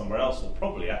somewhere else, or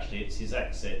probably actually it's his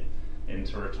exit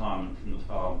into retirement from the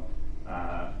farm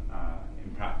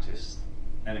in practice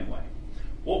anyway.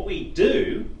 What we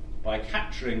do by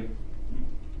capturing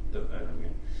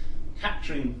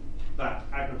that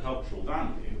agricultural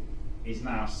value is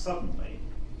now suddenly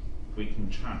we can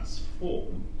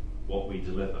transform what we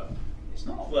deliver. It's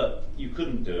not that you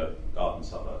couldn't do a garden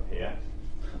suburb here.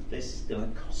 This is going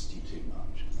to cost you too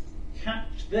much.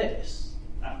 Catch this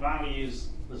at values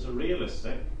that are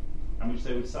realistic and which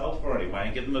they would sell for anyway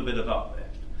and give them a bit of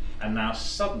uplift. And now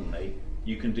suddenly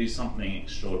you can do something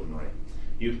extraordinary.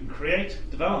 You can create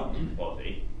a development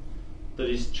body that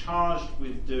is charged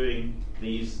with doing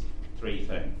these three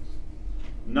things.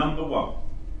 Number one,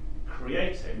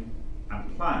 creating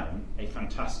and planning a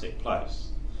fantastic place.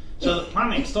 So that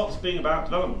planning stops being about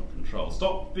development control,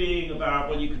 stops being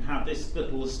about, well, you can have this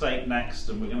little estate next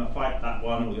and we're going to fight that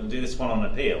one and we're going to do this one on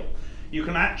appeal. You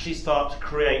can actually start to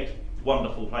create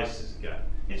wonderful places again.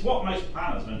 It's what most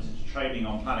planners went into training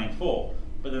on planning for,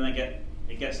 but then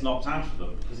it gets knocked out of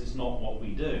them because it's not what we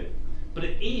do. But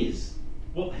it is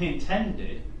what they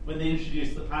intended when they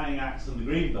introduced the Planning Acts and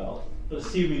the Greenbelt, but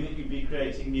assuming that you'd be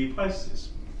creating new places.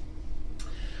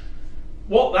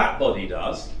 What that body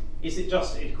does is it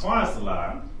acquires the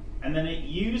land and then it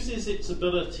uses its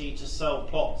ability to sell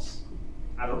plots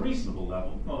at a reasonable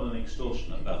level, not an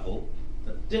extortionate level.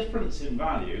 The difference in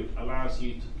value allows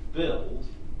you to build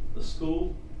the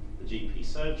school, the GP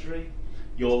surgery.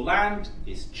 Your land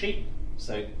is cheap,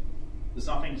 so there's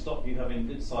nothing to stop you having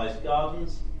good-sized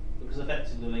gardens because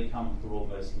effectively they come for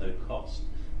almost no cost.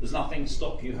 There's nothing to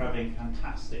stop you having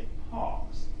fantastic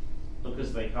parks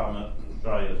because they come at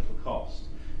very little cost.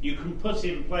 You can put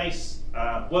in place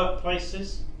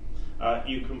workplaces,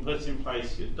 you can put in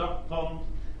place your duck pond,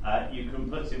 you can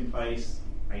put in place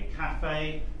a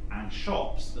cafe and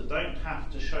shops that don't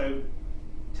have to show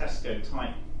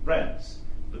Tesco-type rents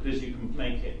because you can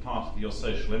make it part of your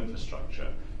social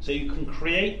infrastructure. So you can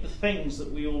create the things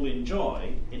that we all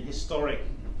enjoy in historic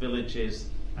villages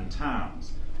and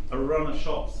towns. A run of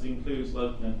shops that includes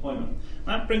local employment.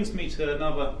 That brings me to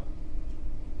another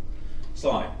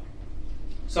slide.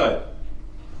 So,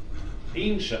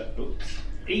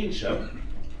 Eynsham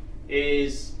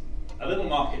is a little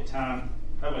market town,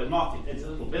 it's a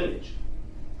little village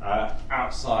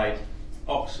outside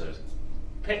Oxford.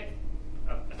 Picked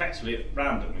effectively at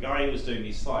random. The guy who was doing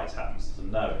these slides happens to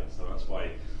know it, so that's why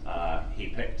he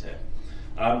picked it.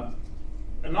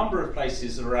 A number of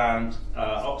places around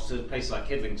Oxford, places like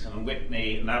Kidlington and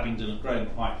Witney and Abingdon have grown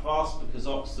quite fast because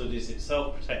Oxford is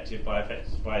itself protected by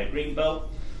a green belt,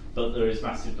 but there is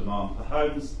massive demand for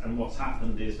homes, and what's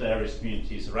happened is various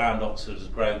communities around Oxford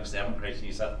have grown because they haven't created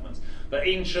new settlements. But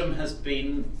Eynsham has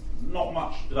been not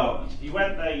much development. If you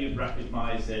went there, you'd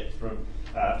recognise it from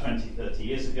 20, 30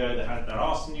 years ago. There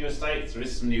are some new estates, there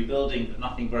is some new building, but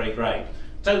nothing very great.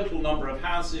 Total number of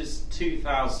houses,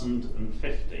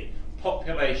 2,050.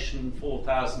 Population,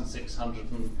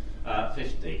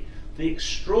 4,650. The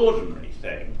extraordinary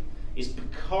thing is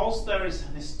because there is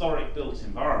an historic built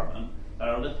environment, there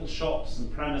are little shops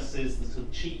and premises that are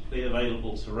cheaply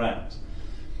available to rent.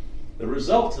 The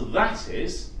result of that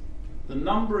is the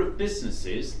number of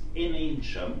businesses in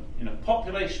Eynsham, in a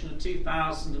population of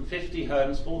 2,050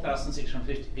 homes,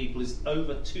 4,650 people, is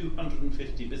over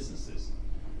 250 businesses.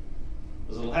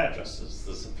 There's a hairdresser's,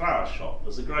 there's a flower shop,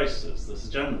 there's a grocer's, there's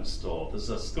a general store, there's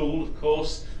a school, of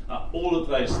course, all of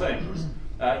those things.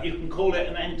 You can call it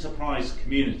an enterprise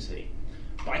community.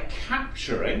 By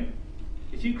capturing,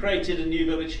 if you created a new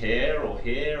village here or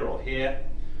here or here,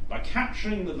 by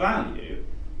capturing the value,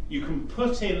 you can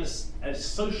put in a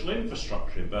social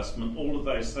infrastructure investment, all of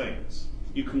those things.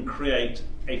 You can create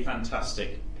a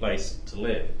fantastic place to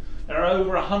live. There are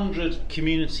over 100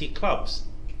 community clubs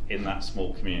in that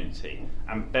small community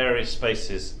and various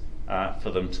spaces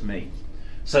for them to meet.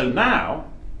 So now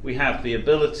we have the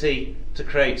ability to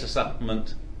create a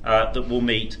settlement that will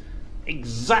meet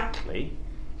exactly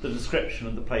the description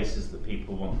of the places that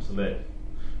people want to live.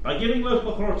 By giving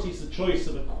local authorities the choice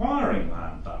of acquiring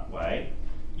land that way,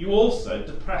 you also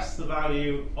depress the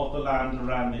value of the land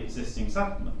around the existing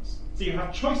settlements. So you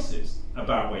have choices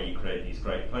about where you create these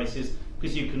great places,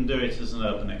 because you can do it as an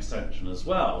urban extension as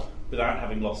well, without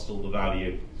having lost all the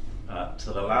value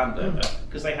to the landowner,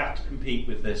 because they have to compete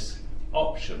with this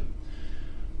option.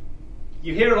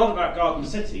 You hear a lot about garden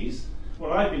cities.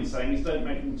 What I've been saying is don't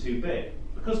make them too big.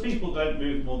 Because people don't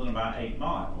move more than about 8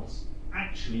 miles,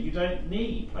 actually you don't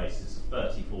need places of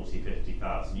 30, 40,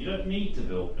 50,000. You don't need to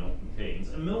build Milton Keynes.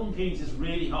 And Milton Keynes is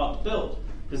really hard to build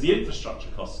because the infrastructure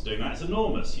costs of doing that is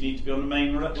enormous. You need to be on the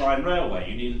main line railway.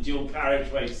 You need a dual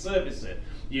carriageway to service it.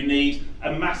 You need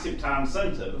a massive town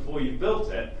centre before you've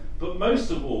built it. But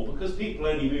most of all, because people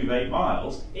only move 8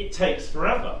 miles, it takes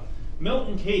forever.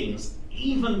 Milton Keynes,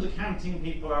 even decanting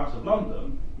people out of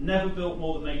London, never built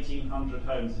more than 1,800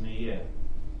 homes in a year.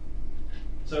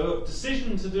 So a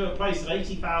decision to do a place of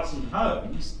 80,000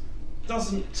 homes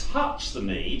doesn't touch the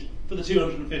need for the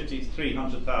 250 to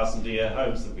 300,000 a year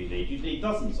homes that we need. You need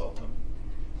dozens of them.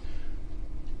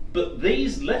 But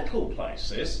these little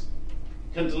places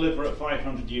can deliver at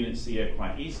 500 units a year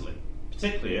quite easily,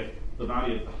 particularly if the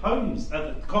value of the homes,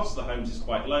 the cost of the homes is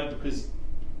quite low because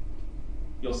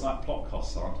your site plot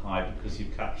costs aren't high because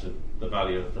you've captured the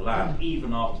value of the land,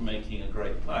 even after making a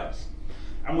great place.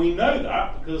 And we know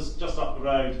that because just up the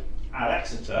road at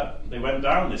Exeter, they went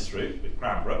down this route with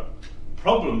Cranbrook. The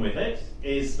problem with it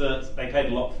is that they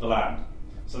paid a lot for the land.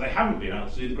 So they haven't been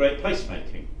able to do the great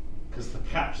placemaking because the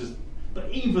captures. But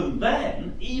even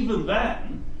then,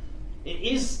 it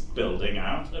is building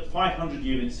out at 500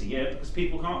 units a year because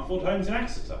people can't afford homes in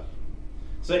Exeter.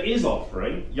 So it is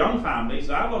offering young families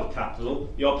without a lot of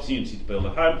capital the opportunity to build a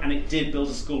home, and it did build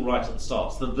a school right at the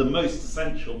start. So the most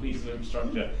essential piece of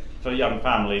infrastructure for young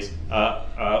families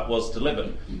was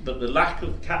delivered. But the lack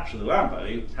of capture of the land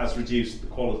value has reduced the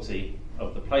quality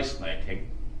of the placemaking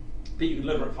that you can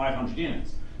deliver at 500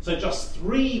 units. So just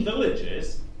 3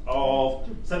 villages of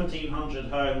 1,700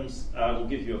 homes will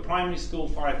give you a primary school,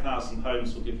 5,000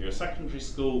 homes will give you a secondary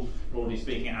school, broadly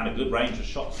speaking, and a good range of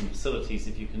shops and facilities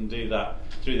if you can do that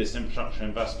through this infrastructure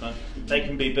investment. They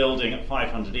can be building at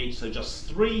 500 each, so just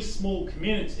 3 small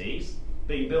communities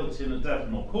being built in a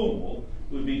Devon or Cornwall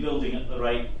would be building at the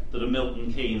rate that a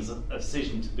Milton Keynes, a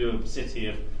decision to build a city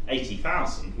of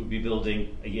 80,000, would be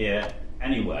building a year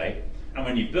anyway. And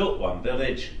when you've built one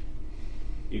village,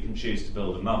 you can choose to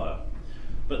build another.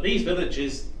 But these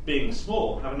villages, being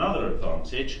small, have another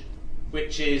advantage,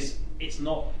 which is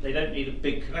they don't need a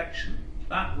big connection.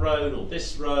 That road or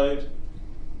this road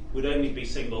would only be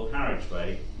single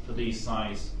carriageway for these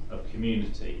size of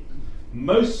community.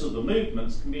 Most of the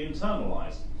movements can be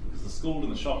internalised. because the school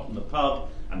and the shop and the pub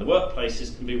and the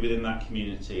workplaces can be within that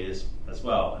community as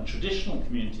well. And traditional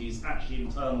communities actually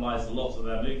internalise a lot of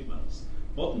their movements.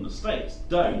 Modern estates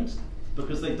don't,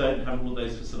 because they don't have all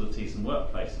those facilities and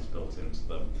workplaces built into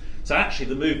them. So actually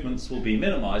the movements will be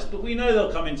minimised, but we know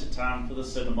they'll come into town for the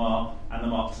cinema and the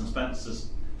Marks and Spencer's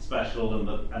special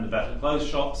and the better clothes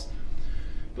shops.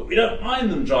 But we don't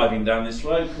mind them driving down this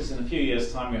road, because in a few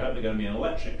years' time we hope they're going to be in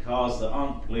electric cars that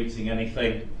aren't polluting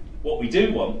anything. What we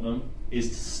do want them is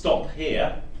to stop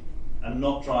here and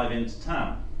not drive into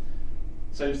town.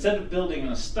 So instead of building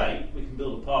an estate, we can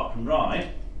build a park and ride,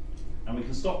 and we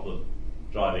can stop them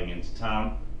driving into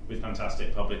town with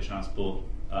fantastic public transport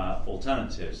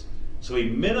alternatives. So we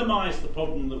minimise the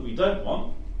problem that we don't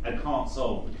want and can't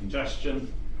solve, the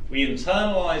congestion. We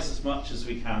internalise as much as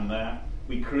we can there.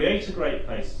 We create a great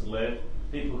place to live.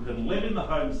 People can live in the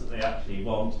homes that they actually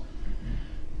want.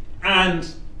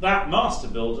 And that master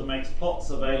builder makes plots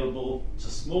available to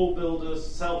small builders,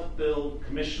 self-build,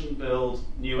 commission build,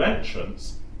 new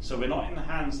entrants. So we're not in the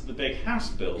hands of the big house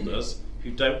builders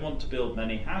who don't want to build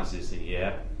many houses a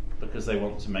year because they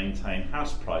want to maintain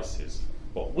house prices.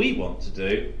 What we want to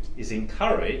do is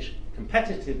encourage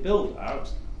competitive build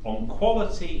out on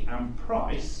quality and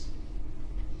price,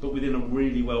 but within a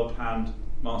really well-planned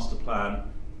master plan,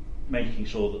 making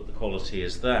sure that the quality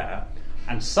is there.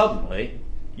 And suddenly,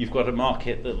 you've got a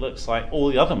market that looks like all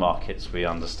the other markets we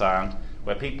understand,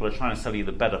 where people are trying to sell you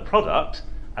the better product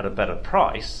at a better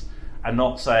price, and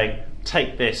not saying,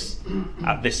 take this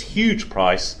at this huge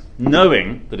price,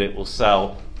 knowing that it will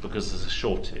sell because there's a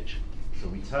shortage. So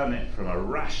we turn it from a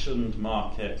rationed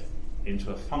market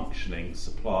into a functioning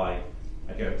supply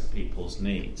against people's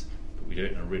needs. But we do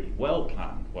it in a really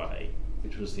well-planned way,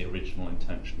 which was the original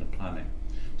intention of planning.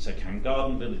 So can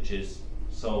garden villages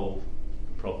solve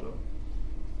the problem?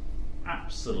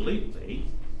 Absolutely,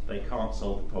 they can't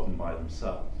solve the problem by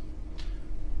themselves.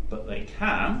 But they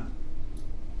can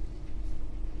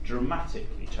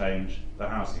dramatically change the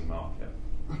housing market.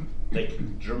 They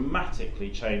can dramatically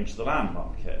change the land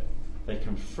market. They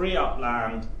can free up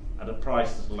land at a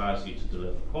price that allows you to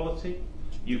deliver quality.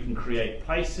 You can create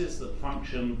places that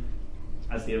function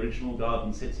as the original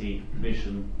Garden City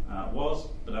vision was,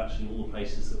 but actually all the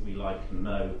places that we like and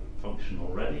know function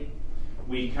already.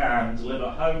 We can deliver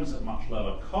homes at much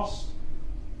lower cost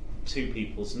to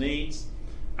people's needs,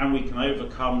 and we can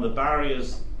overcome the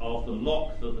barriers of the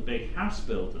lock that the big house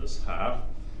builders have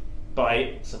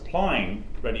by supplying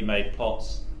ready-made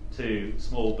plots to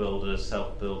small builders,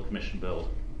 self-build, commission build.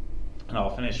 And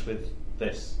I'll finish with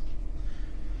this.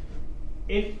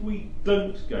 If we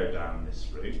don't go down this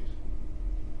route,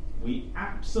 we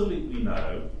absolutely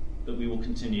know that we will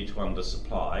continue to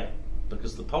undersupply,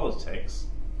 because the politics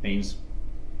means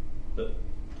that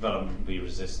development will be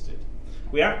resisted.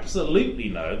 We absolutely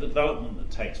know the development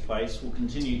that takes place will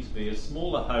continue to be as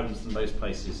smaller homes than most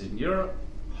places in Europe,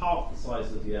 half the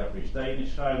size of the average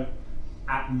Danish home,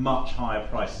 at much higher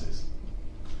prices.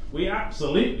 We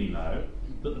absolutely know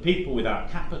that the people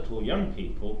without capital, young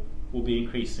people, will be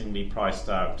increasingly priced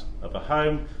out of a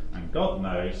home, and God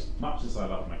knows, much as I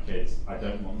love my kids, I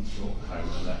don't want them to walk home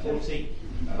when they're 40,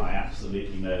 and I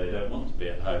absolutely know they don't want to be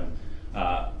at home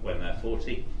when they're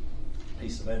 40. At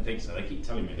least I don't think so. They keep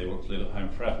telling me they want to live at home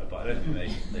forever, but I don't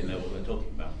think they know what they're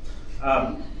talking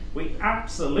about. We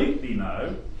absolutely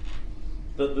know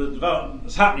that the development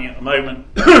that's happening at the moment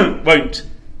won't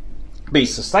be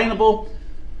sustainable,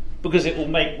 because it will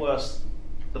make worse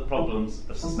the problems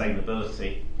of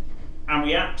sustainability. And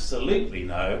we absolutely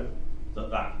know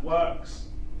that that works,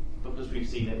 because we've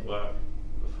seen it work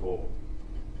before.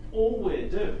 All we're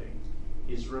doing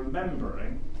is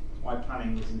remembering why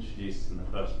planning was introduced in the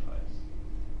first place: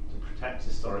 to protect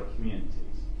historic communities,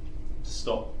 to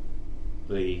stop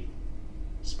the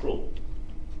sprawl,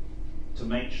 to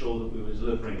make sure that we were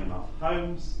delivering enough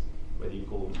homes, whether you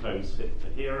call them homes fit for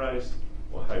heroes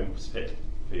or homes fit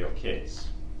for your kids.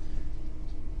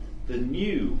 The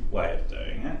new way of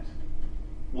doing it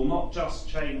will not just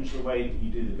change the way that you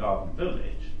do the garden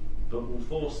village, but will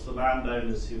force the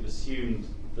landowners who've assumed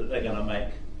that they're going to make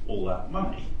all that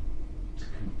money to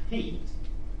compete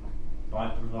by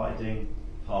providing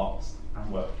parks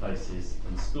and workplaces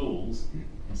and schools,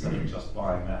 instead of just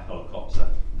buying their helicopter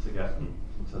to get them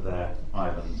to their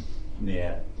island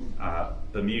near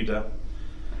Bermuda.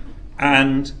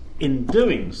 And in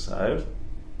doing so,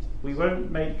 we won't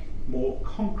make more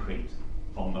concrete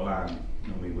on the land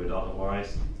than we would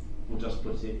otherwise. We'll just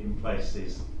put it in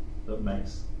places that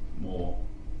makes more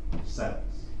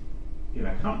sense. In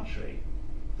a country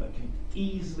that can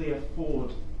easily afford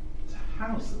to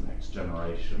house the next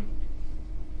generation,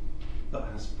 that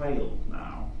has failed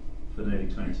now for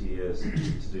nearly 20 years to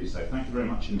do so. Thank you very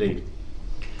much indeed.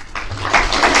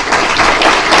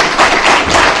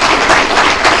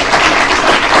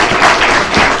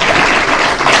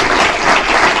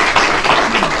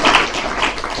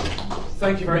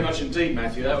 Thank you very much indeed,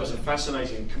 Matthew. That was a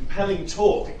fascinating, compelling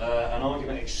talk, an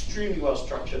argument extremely well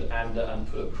structured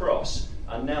and put across.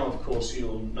 And now, of course,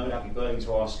 you'll no doubt be burning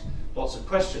to ask lots of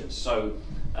questions. So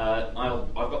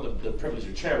I've got the privilege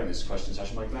of chairing this question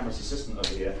session. My glamorous assistant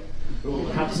over here, who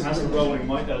has the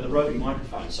roving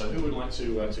microphone. So who would like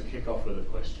to kick off with a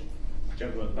question?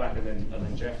 Gentleman at the back, and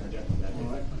then Jeff, and the gentleman there.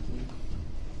 All right.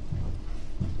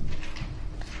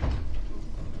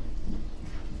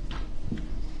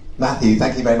 Matthew,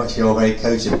 thank you very much for your very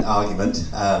cogent argument.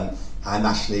 I'm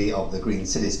Ashley of the Green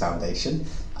Cities Foundation,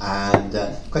 and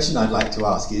the question I'd like to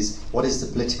ask is, what is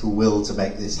the political will to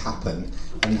make this happen,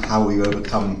 and how will you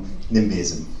overcome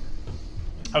NIMBYism?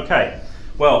 Okay,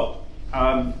 well,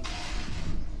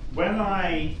 when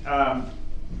I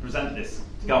present this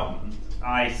to government,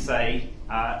 I say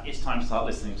it's time to start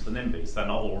listening to the NIMBYs. They're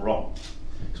not all wrong.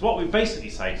 Because what we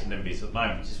basically say to NIMBYs at the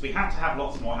moment is we have to have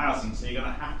lots more housing, so you're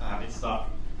going to have it stuck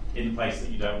in the place that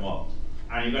you don't want.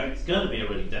 And it's going to be a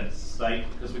really dense estate,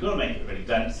 because we've got to make it really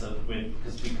dense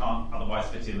because we can't otherwise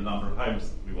fit in the number of homes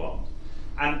that we want.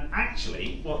 And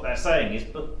actually, what they're saying is,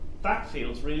 but that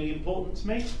feels really important to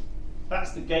me.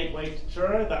 That's the gateway to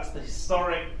Truro, that's the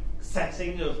historic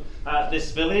setting of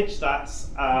this village, that's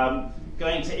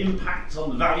going to impact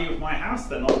on the value of my house.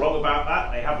 They're not wrong about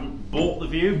that. They haven't bought the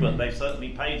view, but they've certainly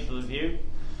paid for the view.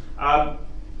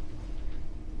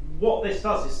 What this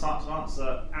does is start to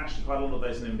answer actually quite a lot of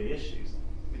those NIMBY issues,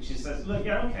 which is says, look,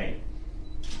 yeah, okay,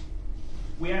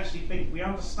 we actually think we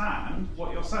understand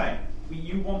what you're saying.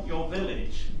 You want your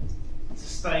village to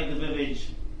stay the village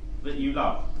that you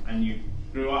love and you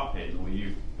grew up in or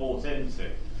you bought into.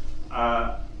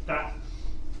 That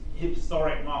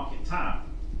historic market town.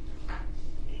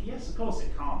 Yes, of course,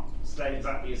 it can't stay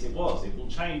exactly as it was. It will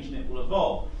change and it will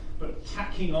evolve. But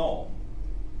tacking on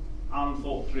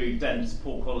unthought through, dense,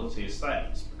 poor quality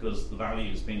estates because the value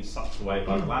has been sucked away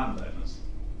by the landowners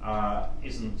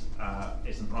isn't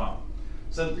right.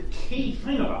 So the key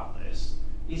thing about this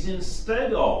is,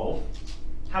 instead of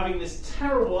having this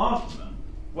terrible argument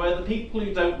where the people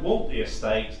who don't want the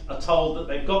estate are told that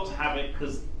they've got to have it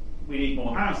because we need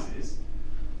more houses,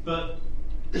 but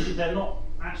they're not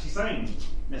actually saying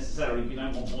necessarily we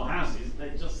don't want more houses,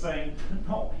 they're just saying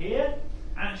not here.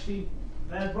 Actually,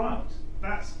 they're right.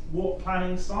 That's what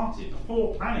planning started.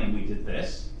 Before planning we did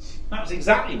this. That was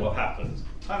exactly what happened.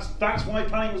 That's why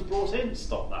planning was brought in, to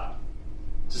stop that.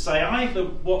 To say either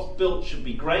what's built should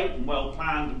be great and well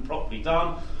planned and properly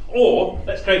done, or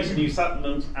let's create a new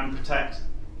settlement and protect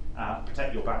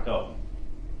your back garden,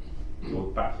 your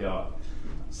backyard.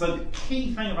 So the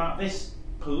key thing about this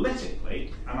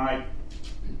politically, and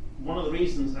one of the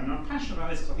reasons, and I'm passionate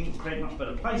about this because I think it's creating much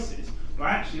better places, but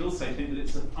I actually also think that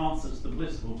it's an answer to the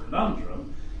political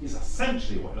conundrum, is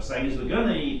essentially what you're saying is we're going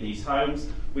to need these homes,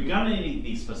 we're going to need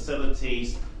these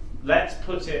facilities, let's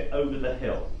put it over the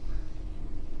hill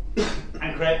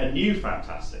and create a new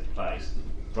fantastic place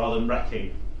rather than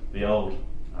wrecking the old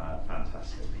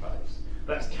fantastic place.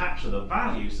 Let's capture the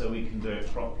value so we can do it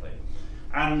properly.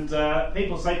 And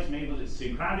people say to me that it's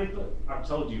too crowded, but I've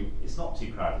told you it's not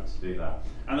too crowded to do that.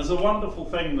 And there's a wonderful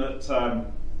thing that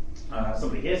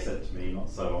somebody here said to me not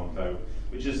so long ago,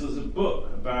 which is there's a book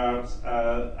about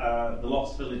the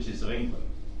lost villages of England.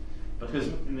 Because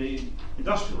in the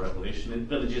Industrial Revolution, the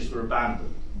villages were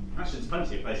abandoned. Actually, there's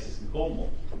plenty of places in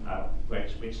Cornwall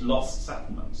which lost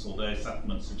settlements, although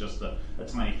settlements are just a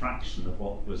tiny fraction of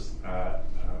what was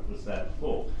there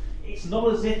before. It's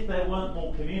not as if there weren't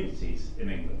more communities in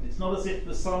England. It's not as if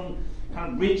there's some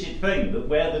kind of rigid thing that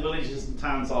where the villages and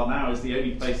towns are now is the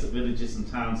only place that villages and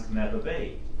towns can ever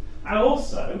be. And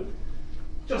also,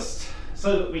 just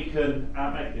so that we can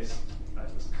make this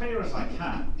as clear as I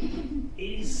can, it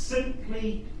is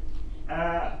simply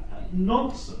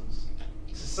nonsense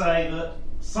to say that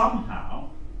somehow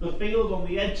the field on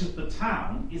the edge of the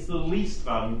town is the least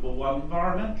valuable one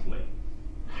environmentally.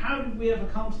 How did we ever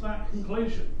come to that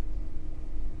conclusion?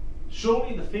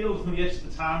 Surely the field on the edge of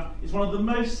the town is one of the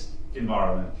most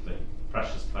environmentally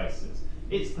precious places.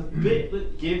 It's the bit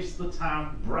that gives the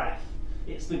town breath.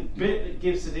 It's the bit that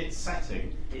gives it its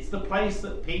setting. It's the place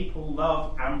that people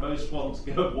love and most want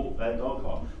to go and walk their dog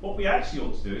on. What we actually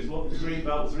ought to do is what the Green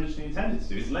Belt was originally intended to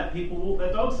do, is let people walk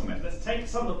their dogs on it. Let's take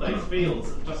some of those fields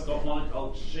that have just got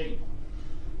monoculture sheep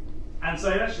and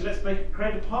say, actually, let's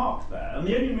create a park there. And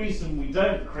the only reason we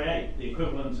don't create the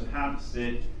equivalent of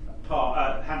Hampstead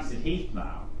Heath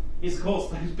now is, of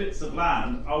course, those bits of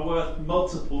land are worth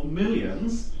multiple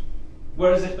millions,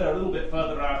 whereas if they're a little bit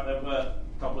further out, they're worth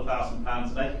a couple of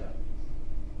 £1,000 an acre.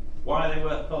 Why are they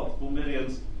worth multiple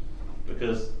millions?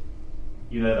 Because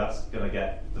you know that's going to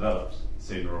get developed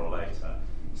sooner or later.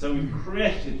 So we've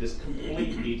created this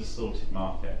completely distorted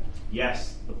market.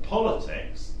 Yes, the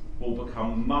politics will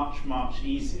become much, much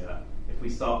easier if we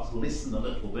start to listen a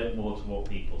little bit more to what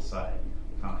people say.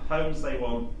 The kind of homes they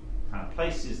want, the kind of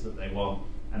places that they want,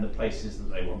 and the places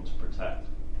that they want to protect.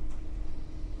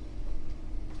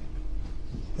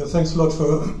 Yeah, thanks a lot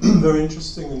for a very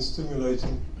interesting and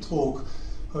stimulating talk.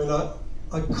 I mean,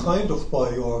 I kind of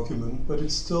buy your argument, but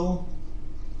it's still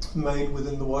made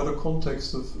within the wider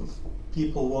context of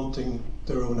people wanting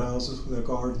their own houses with their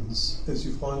gardens, as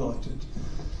you've highlighted.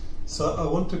 So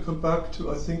I want to come back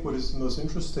to, I think, what is the most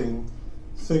interesting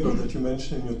figure that you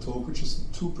mentioned in your talk, which is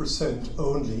 2%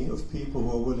 only of people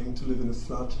who are willing to live in a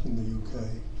flat in the UK.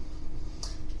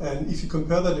 And if you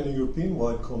compare that in a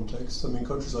European-wide context, I mean,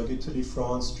 countries like Italy,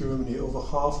 France, Germany, over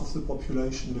half of the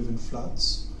population live in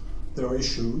flats. There are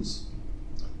issues,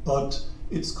 but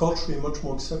it's culturally much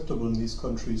more acceptable in these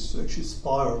countries to actually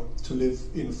aspire to live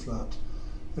in a flat.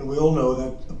 And we all know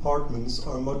that apartments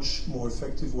are a much more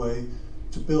effective way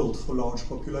to build for large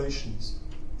populations.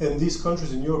 And these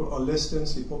countries in Europe are less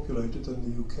densely populated than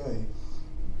the UK.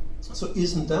 So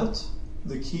isn't that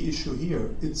the key issue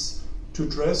here? It's to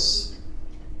address,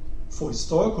 for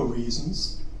historical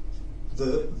reasons,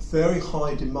 the very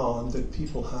high demand that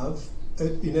people have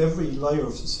in every layer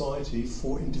of society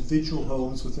for individual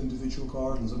homes with individual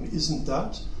gardens. I mean, isn't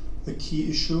that the key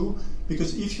issue?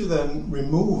 Because if you then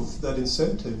remove that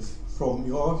incentive from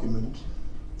your argument,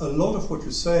 a lot of what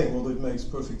you're saying, although it makes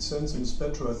perfect sense and is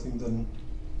better, I think, than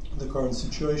the current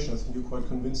situation, I think you're quite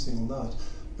convincing on that.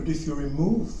 But if you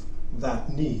remove that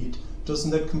need,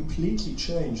 doesn't that completely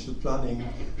change the planning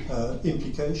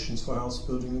implications for house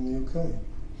building in the UK?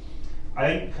 I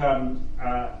think,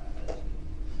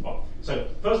 so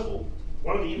first of all,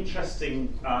 one of the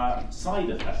interesting side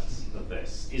effects of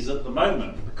this is at the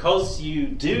moment, because you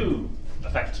do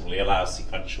effectively allow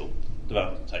sequential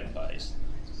development to take place,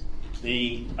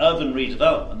 the urban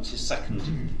redevelopment is second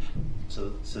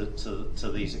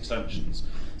to these extensions.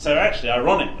 So actually,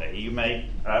 ironically, you make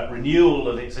renewal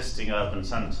of existing urban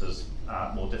centres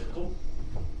more difficult,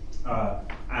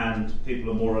 and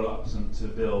people are more reluctant to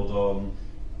build on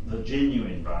the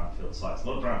genuine brownfield sites. A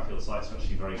lot of brownfield sites are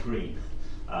actually very green.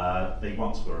 They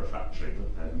once were a factory,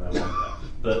 but they're no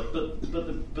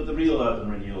longer. But the real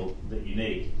urban renewal that you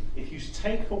need, if you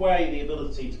take away the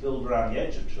ability to build around the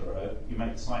edge of Truro, you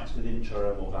make the sites within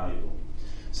Truro more valuable.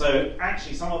 So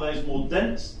actually, some of those more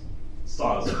dense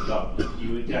styles of development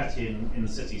you would get in the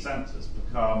city centres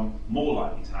become more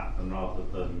likely to happen rather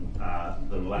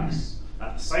than less.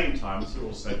 At the same time, you're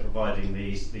also providing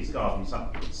these garden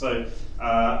samples. So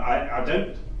I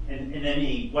don't in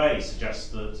any way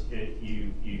suggest that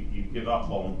you give up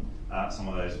on some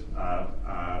of those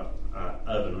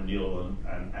urban renewal,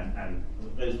 and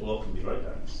those will often be very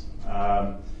dense.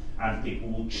 And people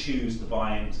will choose to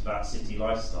buy into that city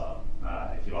lifestyle,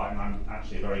 if you like. And I'm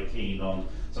actually very keen on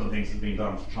some of the things that have been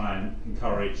done to try and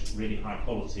encourage really high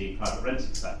quality private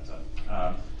renting sector,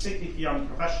 particularly for young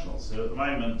professionals who at the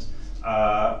moment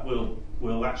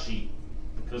will actually,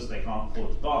 because they can't afford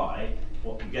to buy,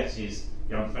 what you get is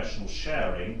young professionals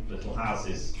sharing little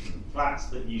houses, flats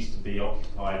that used to be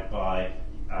occupied by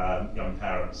young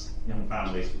parents, young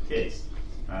families with kids,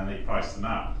 and they price them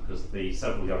out because the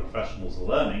several young professionals are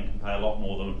learning can pay a lot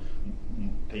more than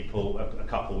people, a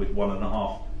couple with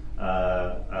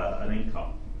 1.5 an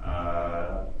income,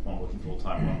 one working full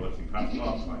time, one working part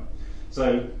time.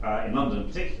 So in London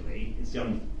particularly, it's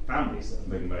young families that are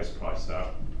being most priced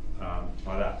out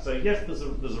by that. So yes, there's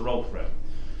a role for it.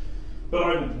 But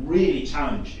I would really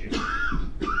challenge you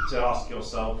to ask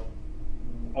yourself,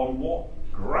 on what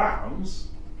grounds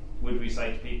would we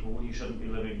say to people, well, you shouldn't be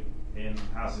living in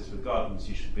houses with gardens,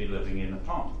 you should be living in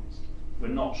apartments? We're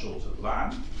not short of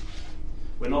land.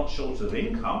 We're not short of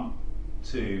income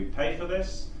to pay for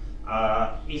this.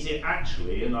 Is it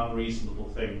actually an unreasonable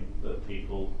thing that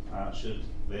people should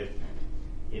live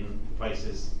in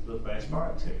places that they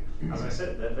aspire to? As I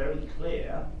said, they're very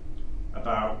clear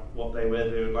about where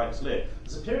they would like to live.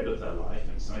 There's a period of their life,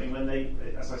 and so when they,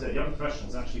 as I said, young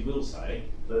professionals actually will say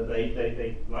that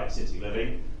they like city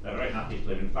living. They're very happy to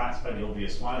live in flats. Fairly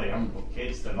obvious why. They haven't got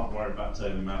kids. They're not worried about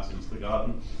turning them out into the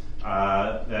garden.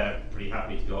 They're pretty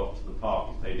happy to go off to the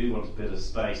park if they do want a bit of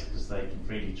space because they can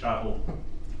freely travel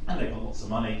and they've got lots of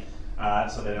money,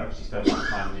 so they don't actually spend much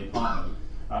time in the apartment.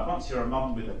 Once you're a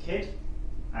mum with a kid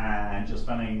and you're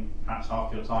spending perhaps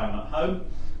half your time at home,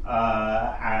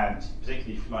 and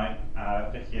particularly if, like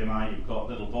Vicky and I, you've got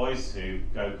little boys who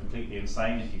go completely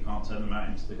insane if you can't turn them out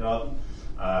into the garden.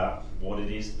 What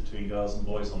it is between girls and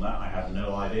boys on that, I have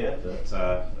no idea. But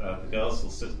the girls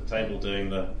will sit at the table doing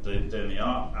the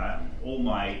art. All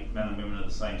my men and women of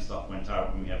the same stuff went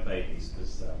out when we had babies,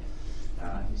 because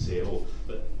you see it all.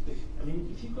 But I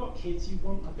mean, if you've got kids, you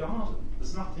want a garden.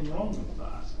 There's nothing wrong with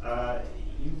that.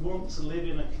 You want to live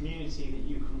in a community that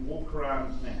you can walk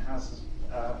around and it has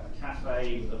a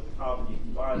cafe with a pub, and you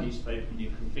can buy a newspaper and you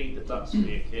can feed the ducks for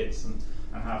your kids and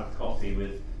have a coffee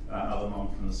with other mum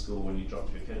from the school when you drop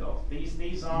your kid off.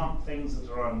 These aren't things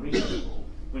that are unreasonable.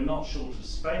 We're not short of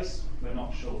space, we're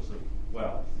not short of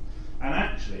wealth. And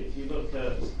actually, if you look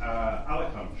at other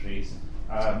countries,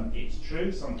 it's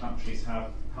true, some countries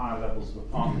have higher levels of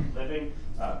apartment living,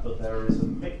 but there is a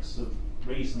mix of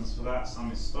reasons for that, some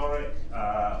historic,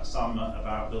 some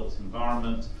about built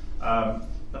environment.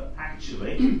 But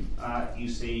actually, you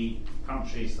see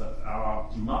countries that are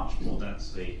much more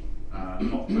densely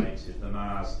populated than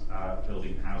ours,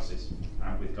 building houses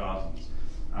with gardens.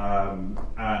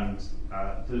 And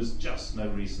there's just no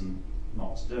reason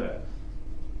not to do it.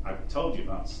 I've told you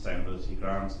about sustainability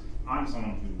grounds. I'm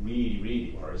someone who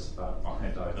really worries about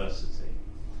biodiversity.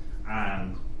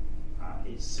 And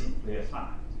it's simply a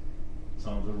fact.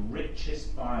 Some of the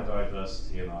richest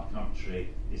biodiversity in our country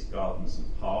is gardens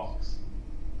and parks.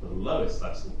 The lowest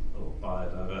level of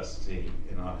biodiversity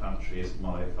in our country is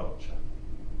monoculture.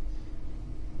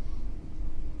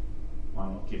 Why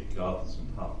not give gardens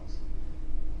and parks?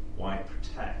 Why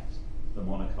protect the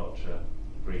monoculture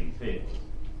green field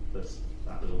that's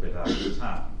that little bit out of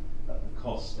town at the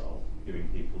cost of giving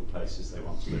people places they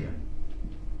want to live in?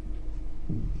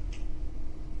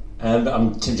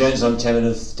 I'm Tim Jones, I'm Chairman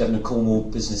of Devon and Cornwall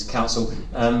Business Council.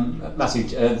 Matthew,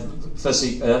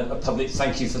 firstly, a public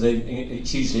thank you for the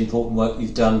hugely important work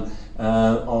you've done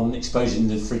on exposing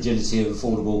the fragility of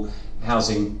affordable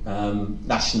housing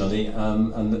nationally,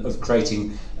 and of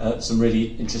creating some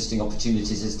really interesting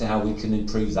opportunities as to how we can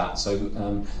improve that. So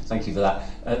thank you for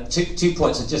that. Two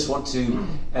points I just want to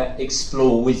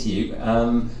explore with you,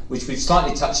 which we've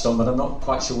slightly touched on, but I'm not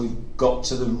quite sure we've got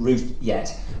to the root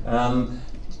yet.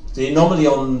 The anomaly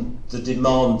on the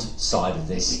demand side of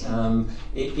this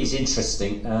it is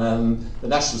interesting. The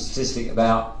national statistic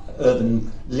about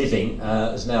urban living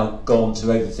has now gone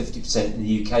to over 50% in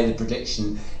the UK. The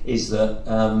prediction is that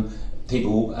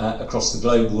people across the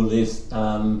globe will live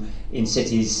in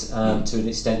cities to an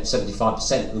extent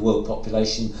 75% of the world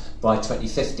population by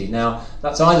 2050. Now,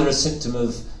 that's either a symptom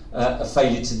of a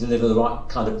failure to deliver the right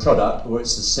kind of product, or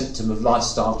it's a symptom of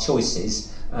lifestyle choices.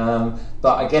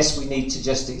 But I guess we need to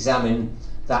just examine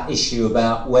that issue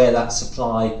about where that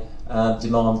supply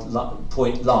demand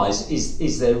point lies.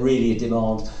 Is there really a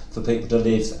demand for people to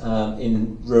live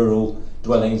in rural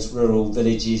dwellings, rural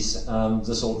villages,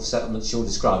 the sort of settlements you're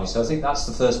describing? So I think that's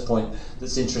the first point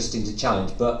that's interesting to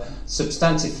challenge. But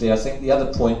substantively, I think the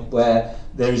other point where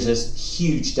there is a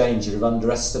huge danger of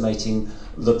underestimating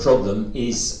the problem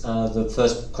is the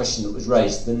first question that was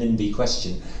raised, the NIMBY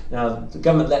question. Now, the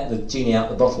government let the genie out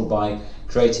the bottle by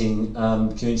creating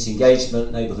community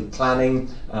engagement, neighbourhood planning.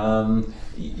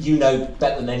 You know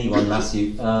better than anyone,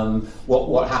 Matthew,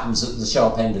 what happens at the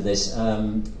sharp end of this.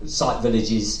 Site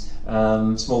villages,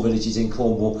 small villages in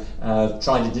Cornwall,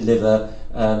 trying to deliver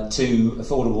 2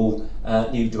 affordable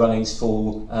new dwellings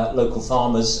for local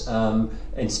farmers,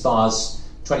 inspires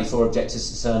 24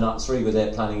 objectives to turn up, 3 with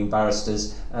their planning and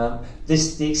barristers.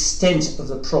 The extent of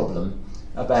the problem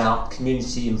about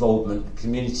community involvement,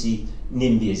 community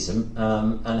NIMBYism,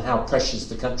 and how precious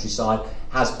the countryside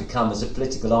has become as a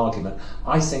political argument,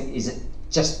 I think is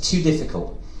just too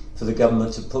difficult for the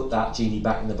government to put that genie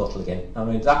back in the bottle again. I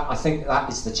mean, I think that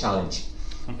is the challenge.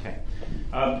 Okay.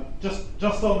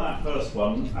 Just on that first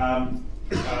one,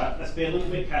 let's be a little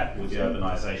bit careful with the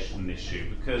urbanisation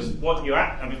issue, because what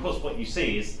you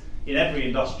see is in every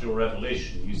industrial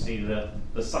revolution, you see the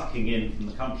sucking in from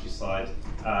the countryside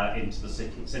into the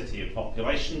city of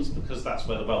populations, because that's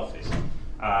where the wealth is.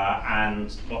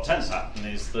 And what tends to happen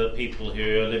is that people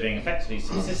who are living effectively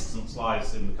subsistence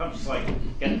lives in the countryside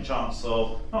get a chance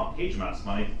of not huge amounts of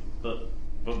money, but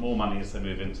more money as they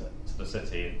move into the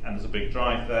city, and there's a big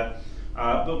drive there.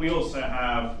 But we also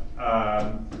have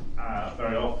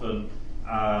very often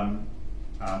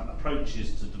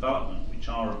approaches to development which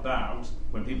are about,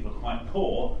 when people are quite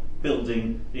poor,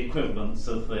 building the equivalents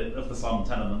of the slum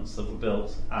tenements that were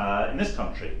built in this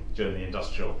country during the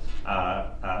Industrial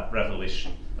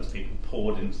Revolution, as people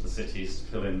poured into the cities to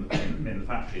fill in the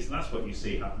factories. And that's what you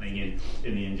see happening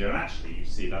in India, and actually you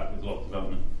see that with a lot of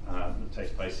development that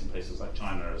takes place in places like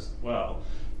China as well.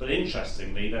 But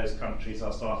interestingly, those countries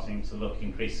are starting to look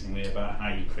increasingly about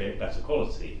how you create better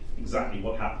quality. Exactly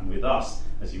what happened with us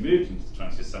as you moved into the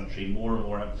 20th century, more and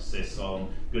more emphasis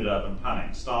on good urban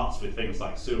planning. Starts with things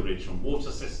like sewerage and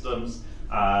water systems.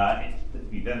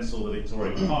 You then saw the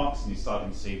Victorian parks, and you're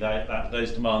starting to see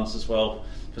those demands as well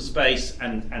for space,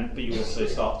 but you also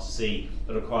start to see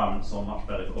the requirements on much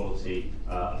better quality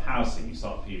of housing. You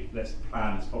start to let's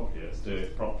plan this properly, let's do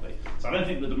it properly. So I don't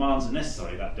think the demands are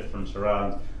necessarily that different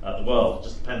around the world. It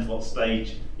just depends what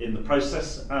stage in the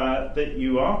process that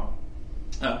you are.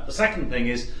 The second thing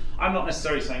is, I'm not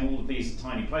necessarily saying all of these are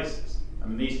tiny places. I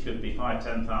mean, these could be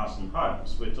 5,000 to 10,000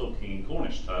 homes. We're talking in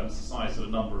Cornish terms the size of a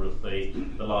number of the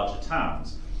larger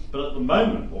towns. But at the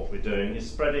moment, what we're doing is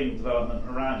spreading development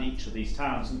around each of these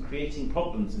towns and creating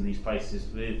problems in these places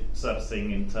with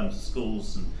servicing in terms of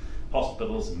schools and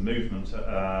hospitals and movement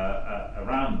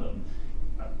around them.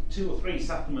 2 or 3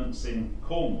 settlements in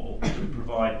Cornwall would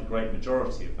provide the great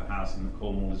majority of the housing that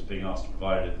Cornwall is being asked to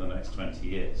provide over the next 20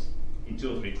 years. In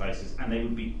 2 or 3 places, and they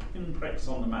would be pinpricks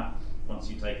on the map once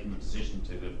you've taken the decision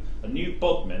to them. A new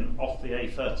Bodmin off the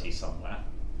A30 somewhere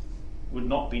would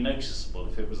not be noticeable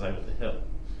if it was over the hill.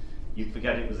 You'd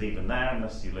forget it was even there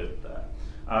unless you lived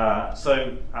there.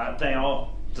 So they are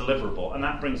deliverable, and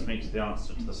that brings me to the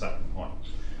answer to the second point.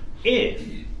 If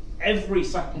every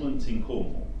settlement in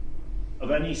Cornwall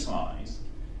of any size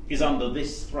is under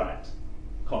this threat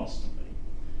constantly,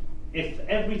 if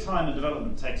every time a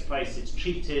development takes place it's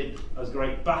treated as a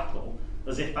great battle,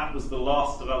 as if that was the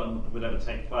last development that would ever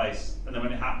take place, and then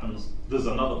when it happens there's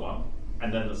another one,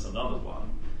 and then there's another one,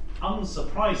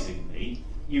 unsurprisingly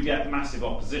you get massive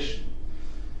opposition,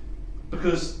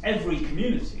 because every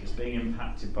community is being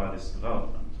impacted by this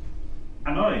development.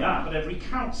 And not only that, but every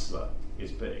councillor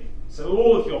is being. So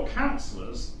all of your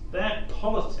councillors, their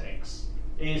politics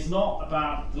is not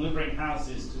about delivering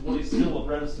houses to what is still a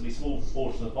relatively small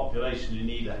proportion of the population who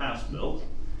need a house built.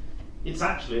 It's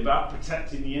actually about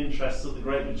protecting the interests of the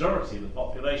great majority of the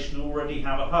population who already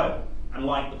have a home and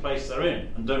like the place they're in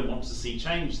and don't want to see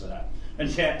change there. And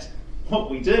yet, what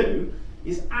we do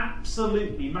is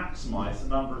absolutely maximise the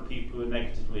number of people who are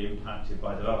negatively impacted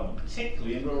by development,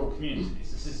 particularly in rural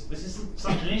communities. This isn't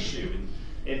such an issue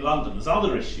in London. There's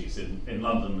other issues in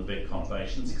London, the big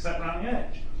conurbations, except around the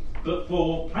edge. But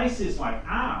for places like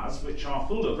ours, which are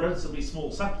full of relatively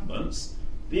small settlements,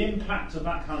 the impact of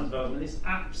that kind of development is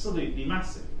absolutely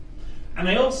massive. And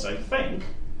they also think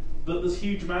that there's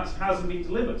huge amounts of housing being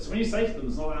delivered. So when you say to them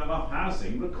there's not enough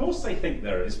housing, of course they think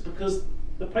there is, because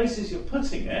the places you're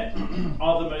putting it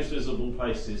are the most visible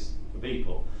places for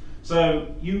people. So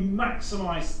you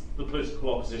maximise the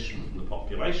political opposition from the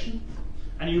population,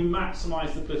 and you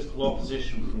maximise the political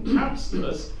opposition from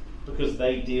councillors because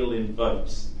they deal in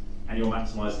votes, and you're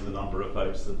maximising the number of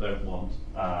votes that don't want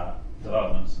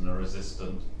development and are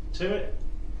resistant to it.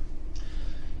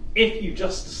 If you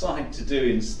just decide to do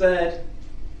instead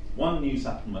one new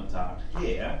settlement out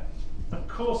here, of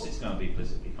course it's going to be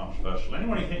politically controversial.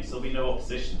 Anyone who thinks there'll be no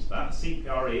opposition to that, the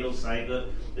CPRE will say that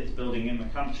it's building in the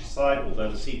countryside,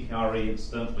 although the CPRE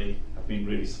incidentally have been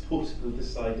really supportive of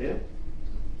this idea.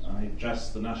 I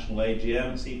addressed the national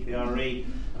AGM, CPRE.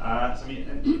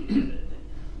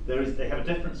 They have a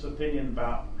difference of opinion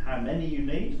about how many you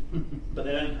need, but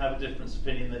they don't have a difference of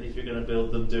opinion that if you're going to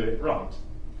build them, do it right.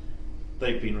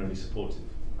 They've been really supportive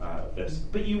of this.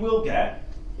 But you will get,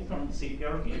 if you're on the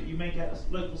CPRE, you may get a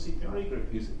local CPRE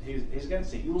group who's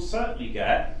against it. You will certainly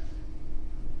get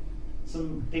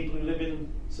some people who live in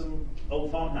some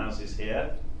old farmhouses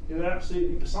here who are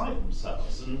absolutely beside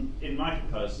themselves. And in my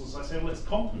proposals, I say, well, let's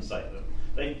compensate them.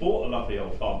 They've bought a lovely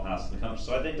old farmhouse in the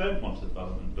countryside. They don't want a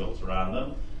development built around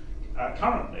them.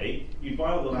 Currently, you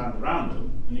buy all the land around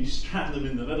them and you strand them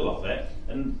in the middle of it,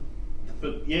 and for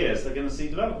years they're going to see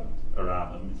development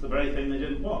around them. It's the very thing they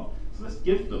didn't want. So let's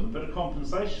give them a bit of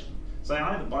compensation. Say,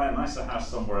 either buy a nicer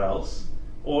house somewhere else,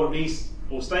 or at least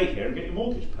stay here and get your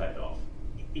mortgage paid off.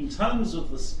 In terms of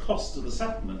the cost of the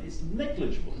settlement, it's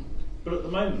negligible, but at the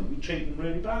moment we treat them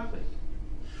really badly.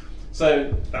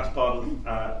 So that's part of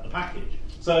the package.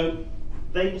 So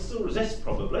they will still resist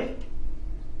probably,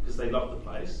 because they love the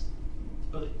place,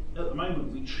 but at the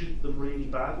moment we treat them really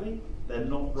badly. They're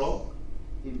not wrong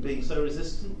in being so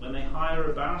resistant. When they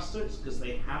hire a barrister, it's because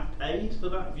they have paid for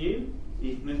that view,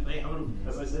 even if they haven't,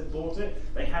 as I said, bought it.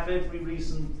 They have every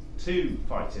reason to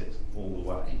fight it all the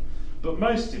way. But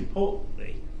most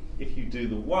importantly, if you do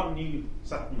the one new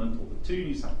settlement, or the 2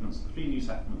 new settlements, or 3 new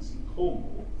settlements in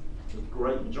Cornwall, the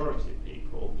great majority of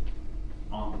people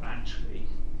aren't actually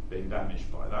being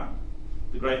damaged by that.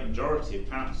 The great majority of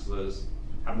councillors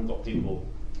haven't got people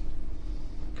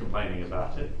complaining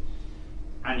about it.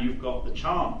 And you've got the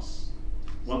chance,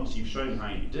 once you've shown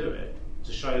how you do it,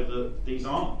 to show that these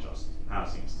aren't just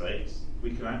housing estates.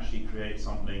 We can actually create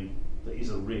something that is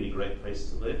a really great place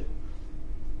to live.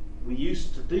 We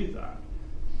used to do that.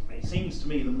 It seems to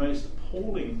me the most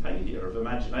appalling failure of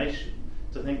imagination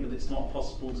to think that it's not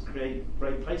possible to create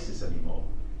great places anymore.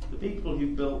 The people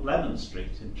who built Lemon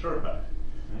Street in Truro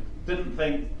didn't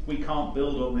think we can't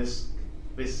build on this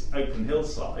open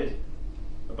hillside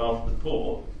above the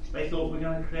port. They thought we're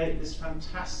going to create this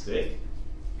fantastic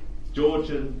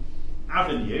Georgian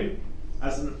avenue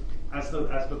as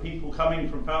for people coming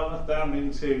from Falmouth down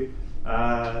into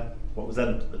what was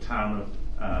then the town of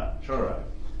Truro.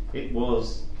 It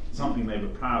was something they were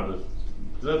proud of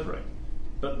delivering,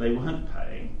 but they weren't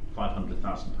paying £500,000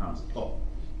 a plot.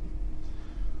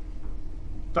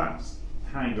 That's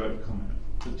how you overcome it.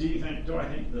 But do I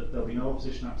think that there'll be no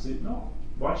opposition? Absolutely not.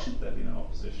 Why should there be no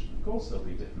opposition? Of course there'll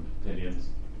be different opinions,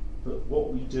 but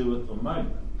what we do at the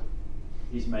moment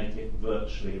is make it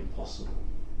virtually impossible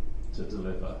to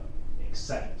deliver,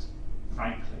 except,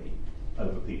 frankly,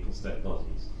 over people's dead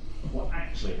bodies. What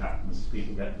actually happens is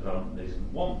people get development they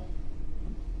didn't want.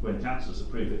 When councils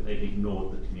approve it, they've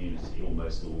ignored the community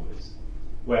almost always.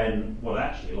 When what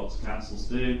actually lots of councils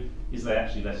do is they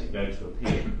actually let it go to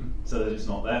appeal, so that it's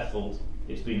not their fault,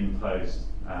 it's been imposed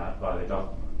by the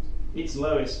government. It's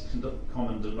lowest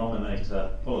common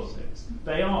denominator politics.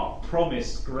 They are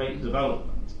promised great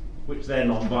development, which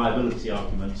then on viability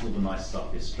arguments, all the nice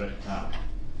stuff is stripped out.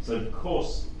 So of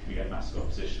course we get massive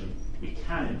opposition, we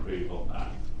can improve on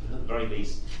that, but at the very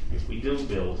least, if we do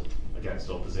build against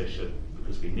opposition,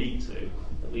 because we need to,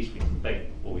 at least we can think,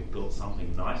 well, we've built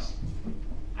something nice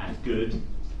and good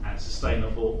and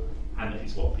sustainable, and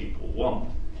it's what people want,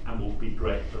 and will be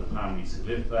great for the families who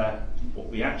live there. What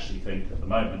we actually think at the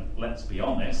moment, let's be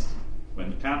honest, when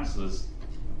the councillors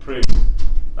approve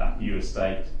that new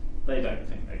estate, they don't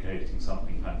think they're creating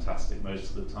something fantastic most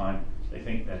of the time. They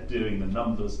think they're doing the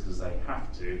numbers because they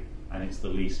have to, and it's the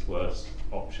least worst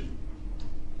option.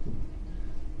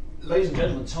 Ladies and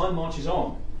gentlemen, time marches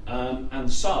on. And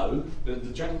so, the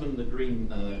gentleman in the green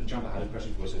jumper had a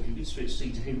question for us, so if you could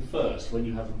speak to him first when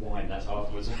you have the wine, that's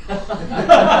afterwards.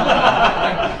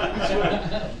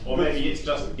 Or maybe it's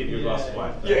just give you a glass of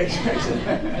wine. Yeah, exactly.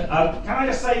 Can I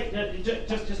just say,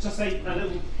 just to say a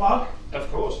little plug? Of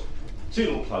course. Two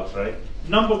little plugs, really.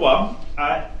 Number one,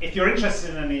 if you're interested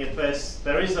in any of this,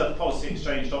 there is a policy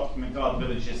exchange document, Garden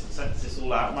Villages, that sets this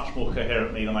all out much more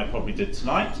coherently than I probably did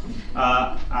tonight.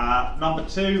 Number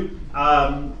two,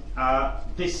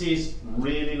 this is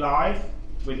really live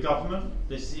with government.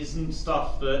 This isn't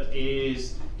stuff that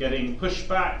is getting pushed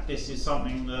back. This is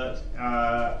something that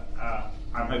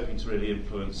I'm hoping to really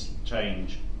influence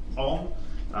change on.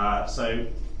 So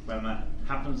when that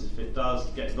happens, if it does,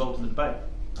 get involved in the debate.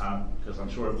 Because I'm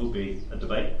sure it will be a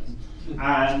debate.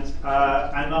 And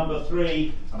number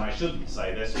three, and I shouldn't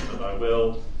say this, but I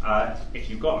will, if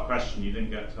you've got a question you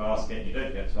didn't get to ask it, and you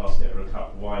don't get to ask it over a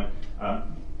cup of wine,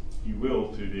 you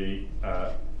will, through the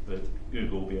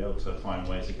Google, be able to find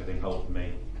ways of getting hold of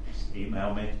me. Just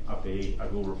email me, I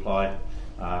will reply.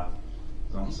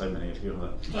 There aren't so many of you.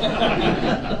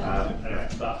 Anyway,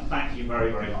 but thank you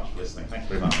very, very much for listening. Thank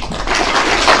you very much.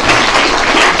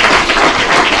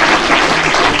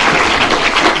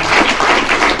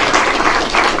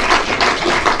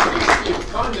 You've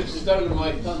kind of stolen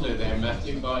my thunder there,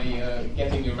 Matthew, by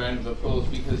getting a round of applause,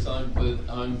 because I'm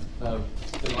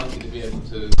delighted to be able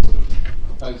to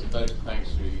propose a vote of thanks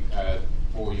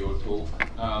for your talk.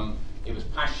 It was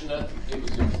passionate, it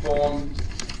was informed,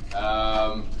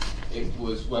 it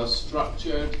was well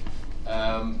structured,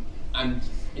 and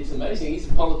it's amazing, he's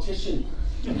a politician.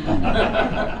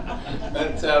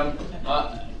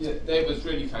 But it was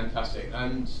really fantastic.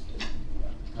 And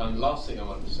last thing I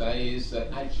want to say is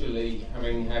that actually,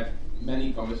 having had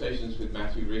many conversations with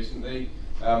Matthew recently,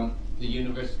 the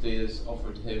university has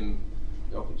offered him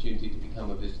the opportunity to become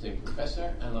a visiting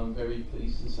professor, and I'm very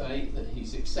pleased to say that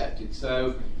he's accepted.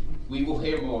 So we will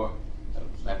hear more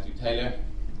of Matthew Taylor,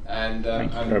 and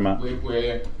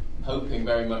we're hoping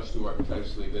very much to work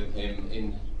closely with him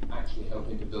in actually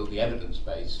helping to build the evidence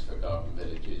base for Garden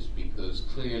Villages, because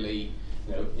clearly,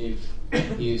 you know, if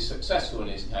he is successful in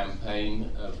his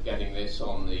campaign of getting this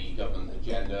on the government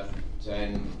agenda,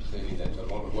 then clearly there's a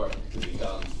lot of work to be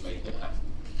done to make it happen.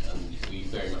 And we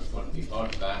very much want to be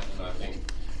part of that, and I think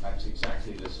that's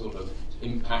exactly the sort of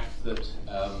impact that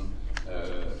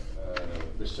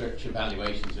research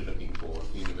evaluations are looking for.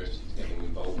 The university is getting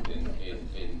involved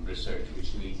in research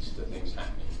which leads to things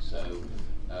happening. So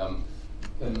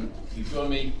can you join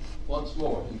me once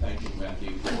more in thanking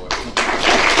Matthew for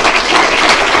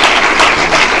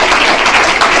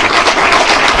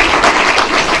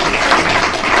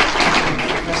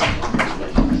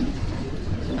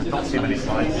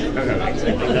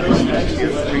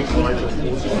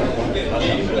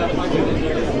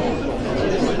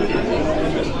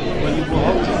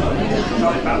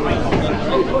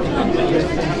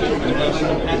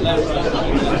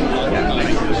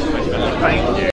Thank you.